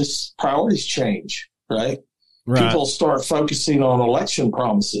priorities change, right? People start focusing on election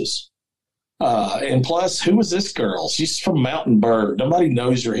promises. And plus, who was this girl? She's from Mountainburg. Nobody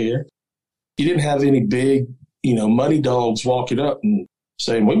knows her here. You didn't have any big, money dogs walking up and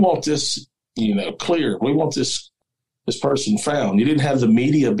saying, we want this, cleared. We want this person found. You didn't have the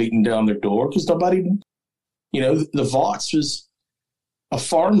media beating down their door because nobody, the Vaught's was a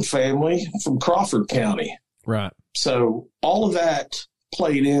farm family from Crawford County. Right. So all of that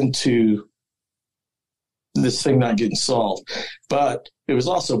played into this thing not getting solved. But it was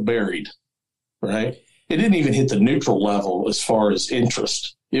also buried. Right. It didn't even hit the neutral level as far as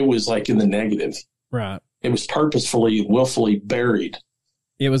interest. It was like in the negative. Right. It was purposefully and willfully buried.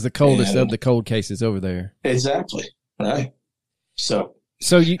 It was the coldest of the cold cases over there. Exactly. Right. So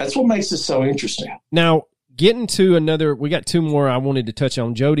That's what makes it so interesting. Now, getting to another, we got two more I wanted to touch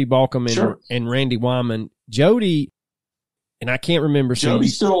on. Jody Balcom and Randy Wyman. Jody, and I can't remember.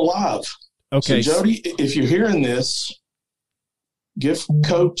 Jody's still alive. Okay. So Jody, if you're hearing this, give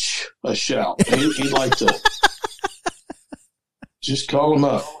Coach a shout. He'd like to just call him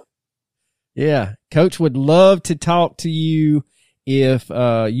up. Yeah. Coach would love to talk to you if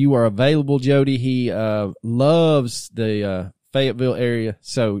you are available, Jody. He loves the Fayetteville area.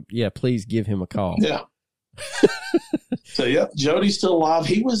 So, yeah, please give him a call. Yeah. So, yeah, Jody's still alive.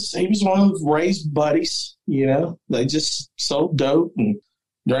 He was one of Ray's buddies. You know, they just sold dope and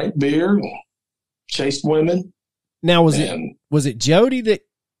drank beer and chased women. Now, was it Jody that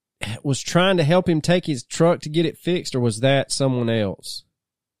was trying to help him take his truck to get it fixed, or was that someone else?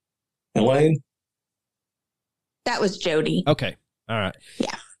 Elaine? That was Jody. Okay. All right.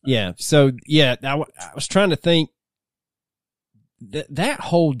 Yeah. Yeah. So, yeah, I was trying to think that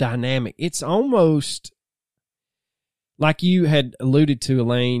whole dynamic, it's almost like you had alluded to,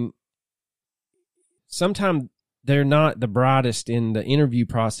 Elaine. Sometimes they're not the brightest in the interview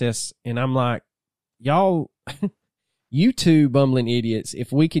process. And I'm like, y'all, you two bumbling idiots,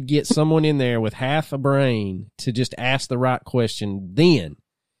 if we could get someone in there with half a brain to just ask the right question, then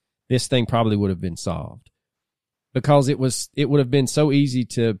this thing probably would have been solved. Because it would have been so easy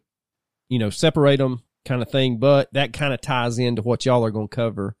to, separate them kind of thing. But that kind of ties into what y'all are going to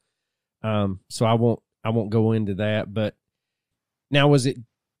cover. So I won't go into that. But now, was it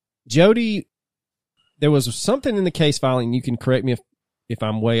Jody? There was something in the case filing. You can correct me if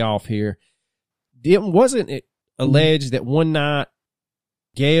I'm way off here. Wasn't it alleged that one night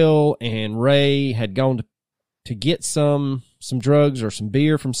Gail and Ray had gone to get some drugs or some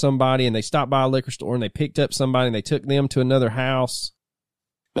beer from somebody, and they stopped by a liquor store and they picked up somebody and they took them to another house?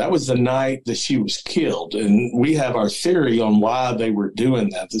 That was the night that she was killed, and we have our theory on why they were doing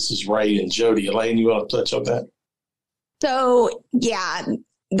that. This is Ray and Jody. Elaine, you want to touch on that? So, yeah,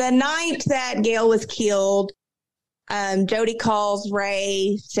 the night that Gail was killed, Jody calls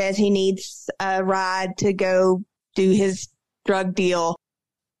Ray, says he needs a ride to go do his drug deal.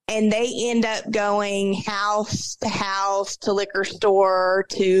 And they end up going house to liquor store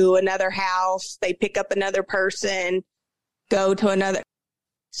to another house. They pick up another person, go to another.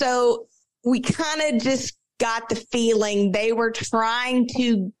 So we kind of just got the feeling they were trying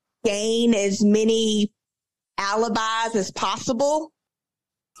to gain as many alibis as possible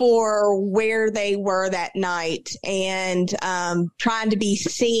for where they were that night, and trying to be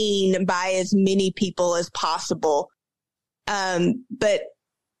seen by as many people as possible. But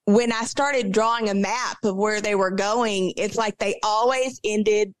when I started drawing a map of where they were going, it's like they always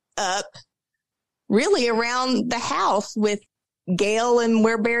ended up really around the house with Gail and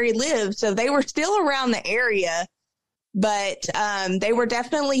where Barry lived. So they were still around the area, but they were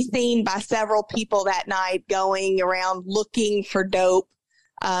definitely seen by several people that night going around looking for dope.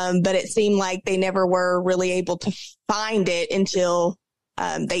 But it seemed like they never were really able to find it until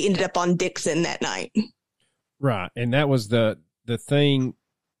they ended up on Dixon that night. Right. And that was the thing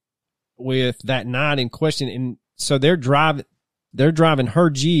with that night in question. And so they're driving her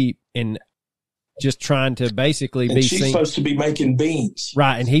Jeep and just trying to basically be she's seen. Supposed to be making beans.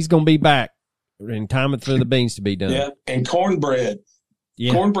 Right. And he's going to be back in time for the beans to be done. Yeah. And cornbread.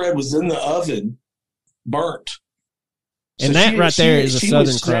 Yeah. Cornbread was in the oven, burnt. And so that there is a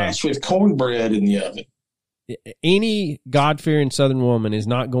Southern crime. She was with cornbread in the oven. Any God-fearing Southern woman is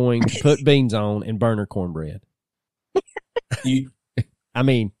not going to put beans on and burn her cornbread. I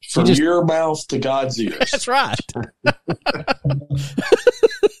mean, from your mouth to God's ears. That's right.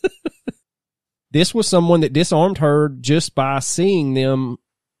 This was someone that disarmed her just by seeing them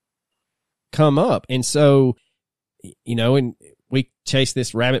come up. And so, and we chase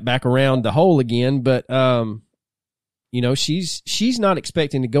this rabbit back around the hole again, but, she's not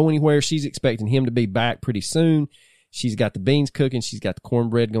expecting to go anywhere. She's expecting him to be back pretty soon. She's got the beans cooking. She's got the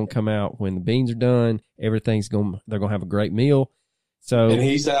cornbread going to come out when the beans are done. They're going to have a great meal. So, and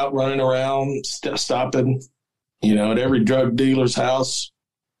he's out running around, stopping, at every drug dealer's house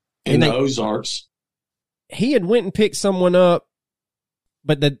in the Ozarks. He had went and picked someone up,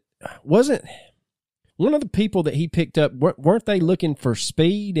 but wasn't one of the people that he picked up, weren't they looking for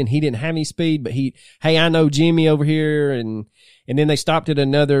speed, and he didn't have any speed, but hey, I know Jimmy over here. And then they stopped at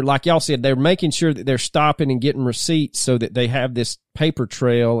another, like y'all said, they're making sure that they're stopping and getting receipts so that they have this paper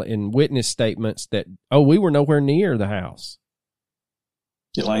trail and witness statements that, we were nowhere near the house.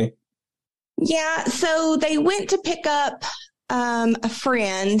 Elaine? Yeah. So they went to pick up a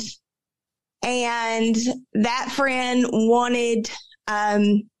friend, and that friend wanted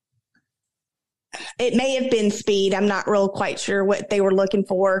it may have been speed. I'm not real quite sure what they were looking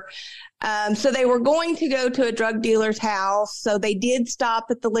for. So they were going to go to a drug dealer's house. So they did stop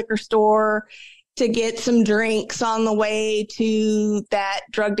at the liquor store to get some drinks on the way to that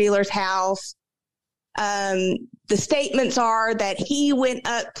drug dealer's house. The statements are that he went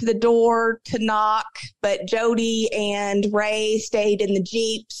up to the door to knock, but Jody and Ray stayed in the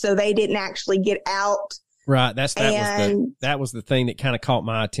Jeep, so they didn't actually get out. Right. That was the thing that kind of caught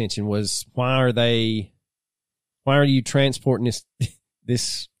my attention was why are you transporting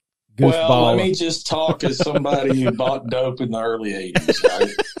this goofball? Well, let me just talk as somebody who bought dope in the early 80s,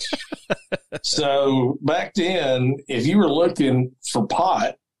 right? So back then, if you were looking for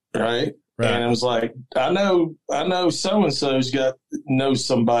pot, right? And it was like, I know so-and-so's knows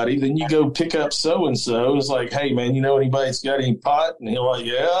somebody. Then you go pick up so-and-so. It's like, hey, man, you know anybody that's got any pot? And he'll like,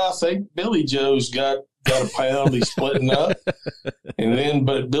 yeah, I think Billy Joe's got a pound. He's splitting up.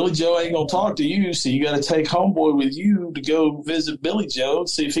 But Billy Joe ain't going to talk to you. So you got to take homeboy with you to go visit Billy Joe and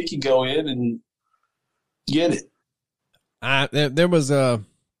see if he can go in and get it. I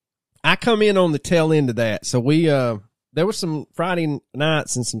come in on the tail end of that. So there were some Friday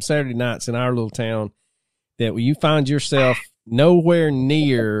nights and some Saturday nights in our little town that you find yourself nowhere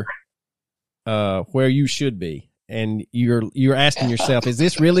near where you should be. And you're asking yourself, is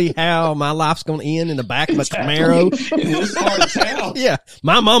this really how my life's going to end in the back of a Camaro? In this part of town? Yeah.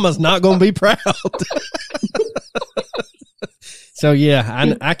 My mama's not going to be proud. So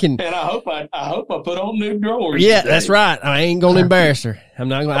yeah, I can. And I hope I put on new drawers. Yeah, today. That's right. I ain't going to embarrass her.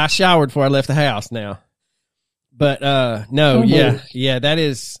 I showered before I left the house now. But, no, yeah, that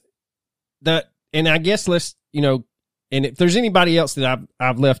is that. And I guess and if there's anybody else that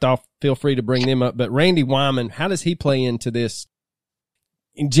I've left off, feel free to bring them up. But Randy Wyman, how does he play into this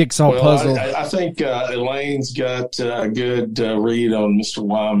jigsaw puzzle? I think Elaine's got a good read on Mr.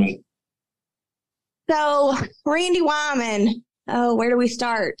 Wyman. So Randy Wyman, where do we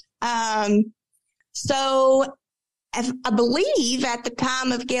start? So I believe at the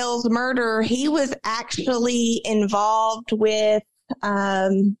time of Gail's murder, he was actually involved with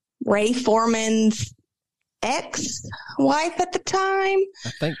Ray Foreman's ex-wife at the time.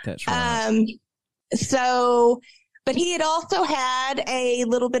 I think that's right. But he had also had a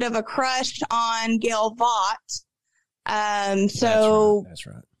little bit of a crush on Gail Vaught. That's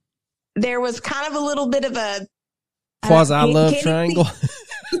right. There was kind of a little bit of a quasi-love triangle.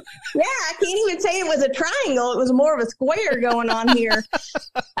 Yeah, I can't even say it was a triangle. It was more of a square going on here.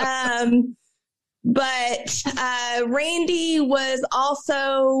 But Randy was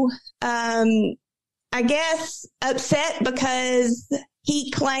also, I guess, upset because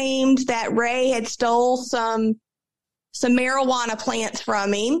he claimed that Ray had stole some marijuana plants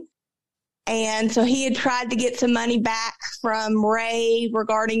from him. And so he had tried to get some money back from Ray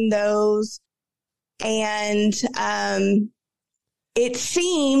regarding those. And it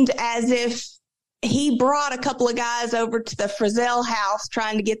seemed as if he brought a couple of guys over to the Frizzell house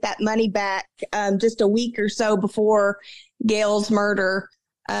trying to get that money back just a week or so before Gail's murder.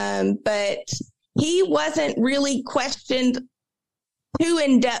 But he wasn't really questioned too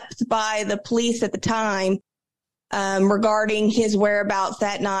in depth by the police at the time regarding his whereabouts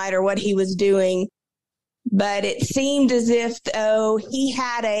that night or what he was doing. But it seemed as if, he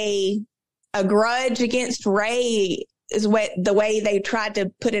had a grudge against Ray is the way they tried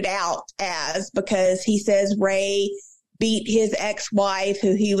to put it out as, because he says Ray beat his ex-wife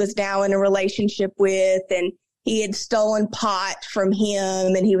who he was now in a relationship with, and he had stolen pot from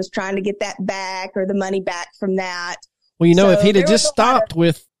him and he was trying to get that back or the money back from that. Well, if he'd have just stopped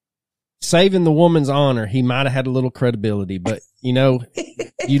with saving the woman's honor, he might have had a little credibility, but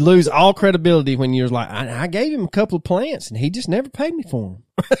you lose all credibility when you're like, I gave him a couple of plants and he just never paid me for them.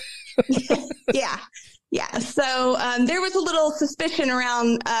 Yeah. So there was a little suspicion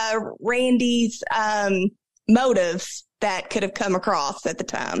around Randy's motives that could have come across at the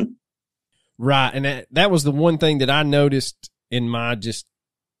time. Right. And that was the one thing that I noticed in my just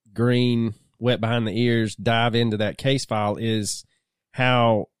green, wet behind the ears dive into that case file is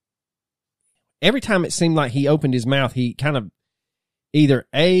how every time it seemed like he opened his mouth, he kind of either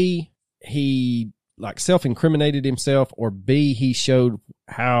he like self-incriminated himself, or B, he showed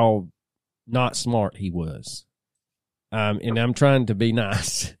how not smart he was. And I'm trying to be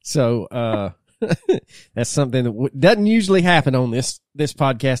nice. So, that's something that doesn't usually happen on this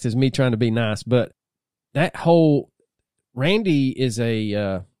podcast, is me trying to be nice. But that whole Randy is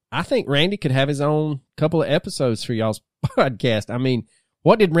I think Randy could have his own couple of episodes for y'all's podcast. I mean,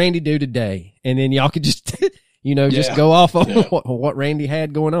 what did Randy do today? And then y'all could just, just go off on what Randy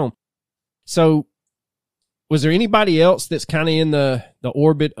had going on. So was there anybody else that's kind of in the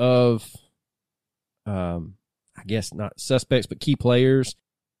orbit of I guess not suspects, but key players.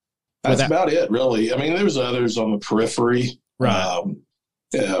 That's about it, really. I mean, there's others on the periphery, right?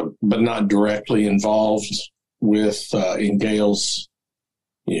 But not directly involved with in Gail's,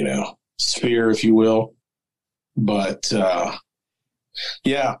 sphere, if you will. But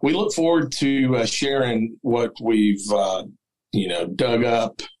yeah, we look forward to sharing what we've dug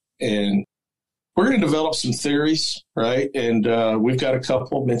up, and we're going to develop some theories, right? And we've got a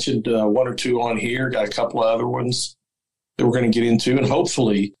couple, mentioned one or two on here, got a couple of other ones that we're going to get into, and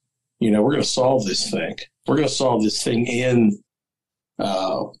hopefully, we're going to solve this thing. We're going to solve this thing in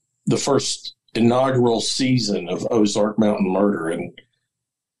the first inaugural season of Ozark Mountain Murder, and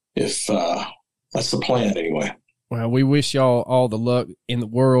if that's the plan anyway. Well, we wish y'all all the luck in the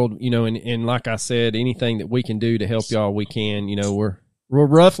world, and like I said, anything that we can do to help y'all, we can. We're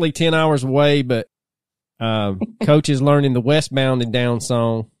roughly 10 hours away, but Coach is learning the Westbound and Down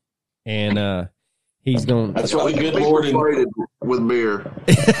song, and he's going. That's why the good Lord with beer,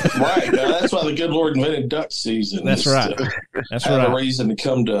 right? That's why the good Lord invented duck season. That's right. That's right. A reason to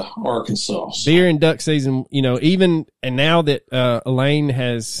come to Arkansas. So. Beer and duck season, even and now that Elaine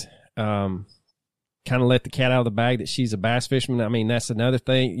has kind of let the cat out of the bag that she's a bass fisherman. I mean, that's another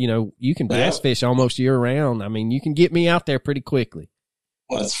thing. You can bass fish almost year round. I mean, you can get me out there pretty quickly.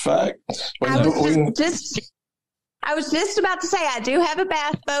 That's a fact. I was just about to say, I do have a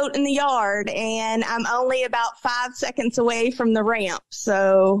bass boat in the yard, and I'm only about 5 seconds away from the ramp.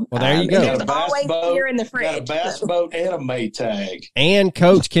 So there you go. There's always beer in the fridge. Got a bass boat and a Maytag. And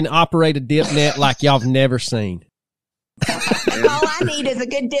Coach can operate a dip net like y'all have never seen. All I need is a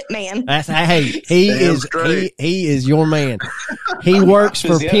good dip man. He is your man. He works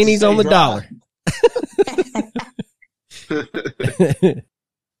for pennies on the dollar.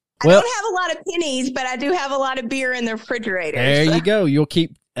 I don't have a lot of pennies, but I do have a lot of beer in the refrigerator. There you go.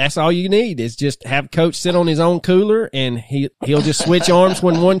 That's all you need is just have Coach sit on his own cooler, and he'll just switch arms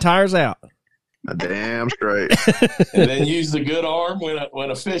when one tire's out. Damn straight. And then use the good arm when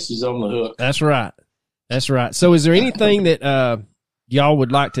a fish is on the hook. That's right. That's right. So is there anything that y'all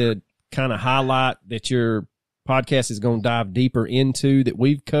would like to kind of highlight that your podcast is going to dive deeper into that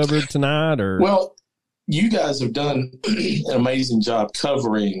we've covered tonight? Or well, you guys have done an amazing job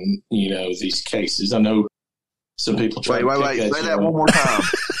covering, these cases. I know some people try Wait. Say that one more time.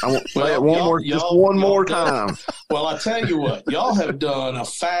 I want say it one more time. Well, I tell you what, y'all have done a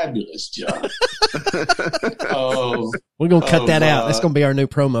fabulous job. We're going to cut that out. That's going to be our new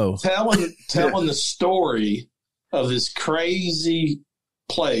promo. Telling the story of this crazy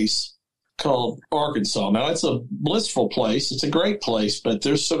place called Arkansas. Now, it's a blissful place. It's a great place, but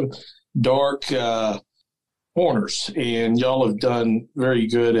there's some dark corners, and y'all have done very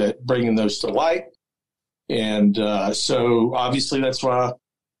good at bringing those to light. And so obviously that's why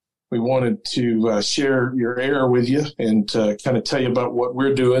we wanted to share your air with you and kind of tell you about what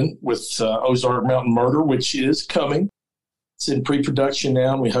we're doing with Ozark Mountain Murder, which is coming. It's in pre-production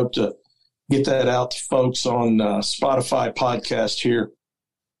now, and we hope to get that out to folks on Spotify podcast here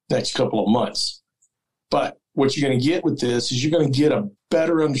next couple of months. But what you're going to get with this is you're going to get a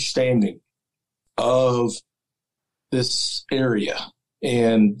better understanding of this area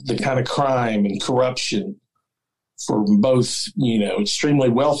and the kind of crime and corruption for both, extremely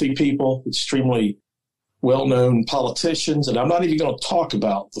wealthy people, extremely well-known politicians. And I'm not even going to talk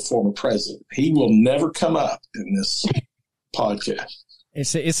about the former president. He will never come up in this podcast.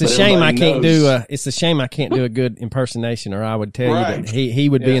 It's a shame I can't do a good impersonation, or I would tell you that he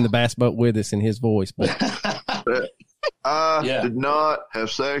would be in the bass boat with us in his voice. But I did not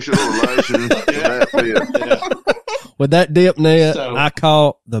have sexual relations with that fish. With that dip net, I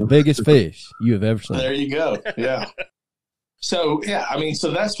caught the biggest fish you have ever seen. There you go. Yeah. So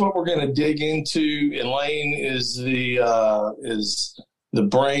that's what we're going to dig into. Elaine is the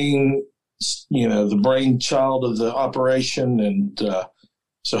brain, the brainchild of the operation, and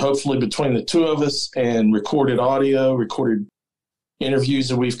so hopefully between the two of us and recorded audio, recorded interviews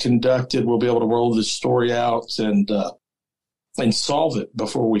that we've conducted, we'll be able to roll this story out and solve it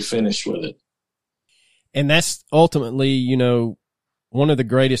before we finish with it. And that's ultimately, one of the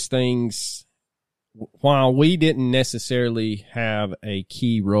greatest things. While we didn't necessarily have a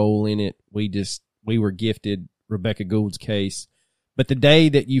key role in it, we were gifted Rebecca Gould's case. But the day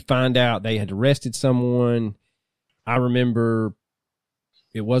that you find out they had arrested someone, I remember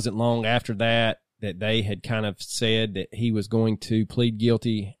it wasn't long after that they had kind of said that he was going to plead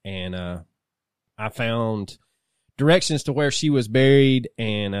guilty. And I found directions to where she was buried,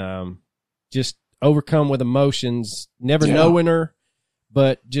 and just overcome with emotions, never knowing her,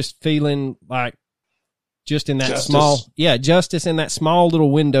 but just feeling like just in that justice in that small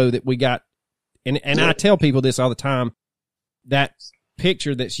little window that we got and I tell people this all the time, that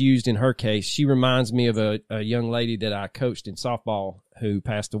picture that's used in her case, she reminds me of a young lady that I coached in softball who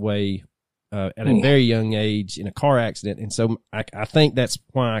passed away at a very young age in a car accident. And so I think that's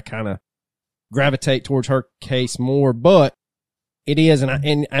why I kind of gravitate towards her case more, but it is.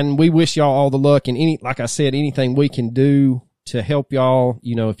 And we wish y'all all the luck, and like I said, anything we can do to help y'all,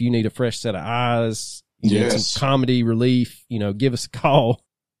 if you need a fresh set of eyes, need some comedy relief, give us a call.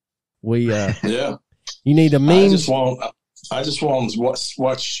 We, you need a meme. I just want to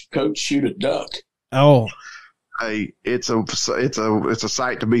watch Coach shoot a duck. Oh, hey, it's a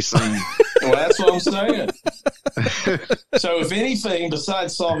sight to be seen. Well, that's what I'm saying. So, if anything,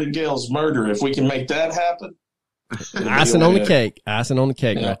 besides solving Gail's murder, if we can make that happen, icing on the cake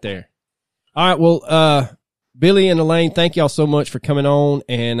right there. All right, well, Billy and Elaine, thank y'all so much for coming on,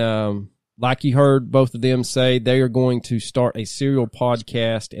 and like you heard both of them say, they are going to start a serial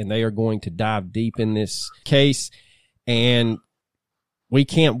podcast, and they are going to dive deep in this case. And we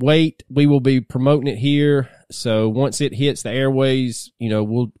can't wait. We will be promoting it here. So once it hits the airways,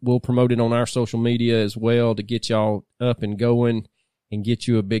 we'll promote it on our social media as well to get y'all up and going and get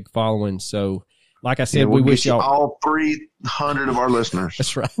you a big following. So like I said, we wish y'all all 300 of our listeners.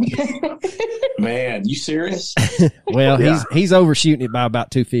 That's right. Man, you serious? Well, he's overshooting it by about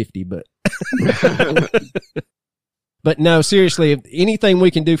 250, but but no, seriously, if anything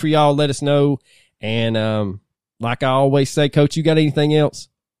we can do for y'all, let us know. And like I always say, Coach, you got anything else?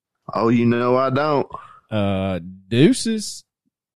 Oh, I don't. Deuces.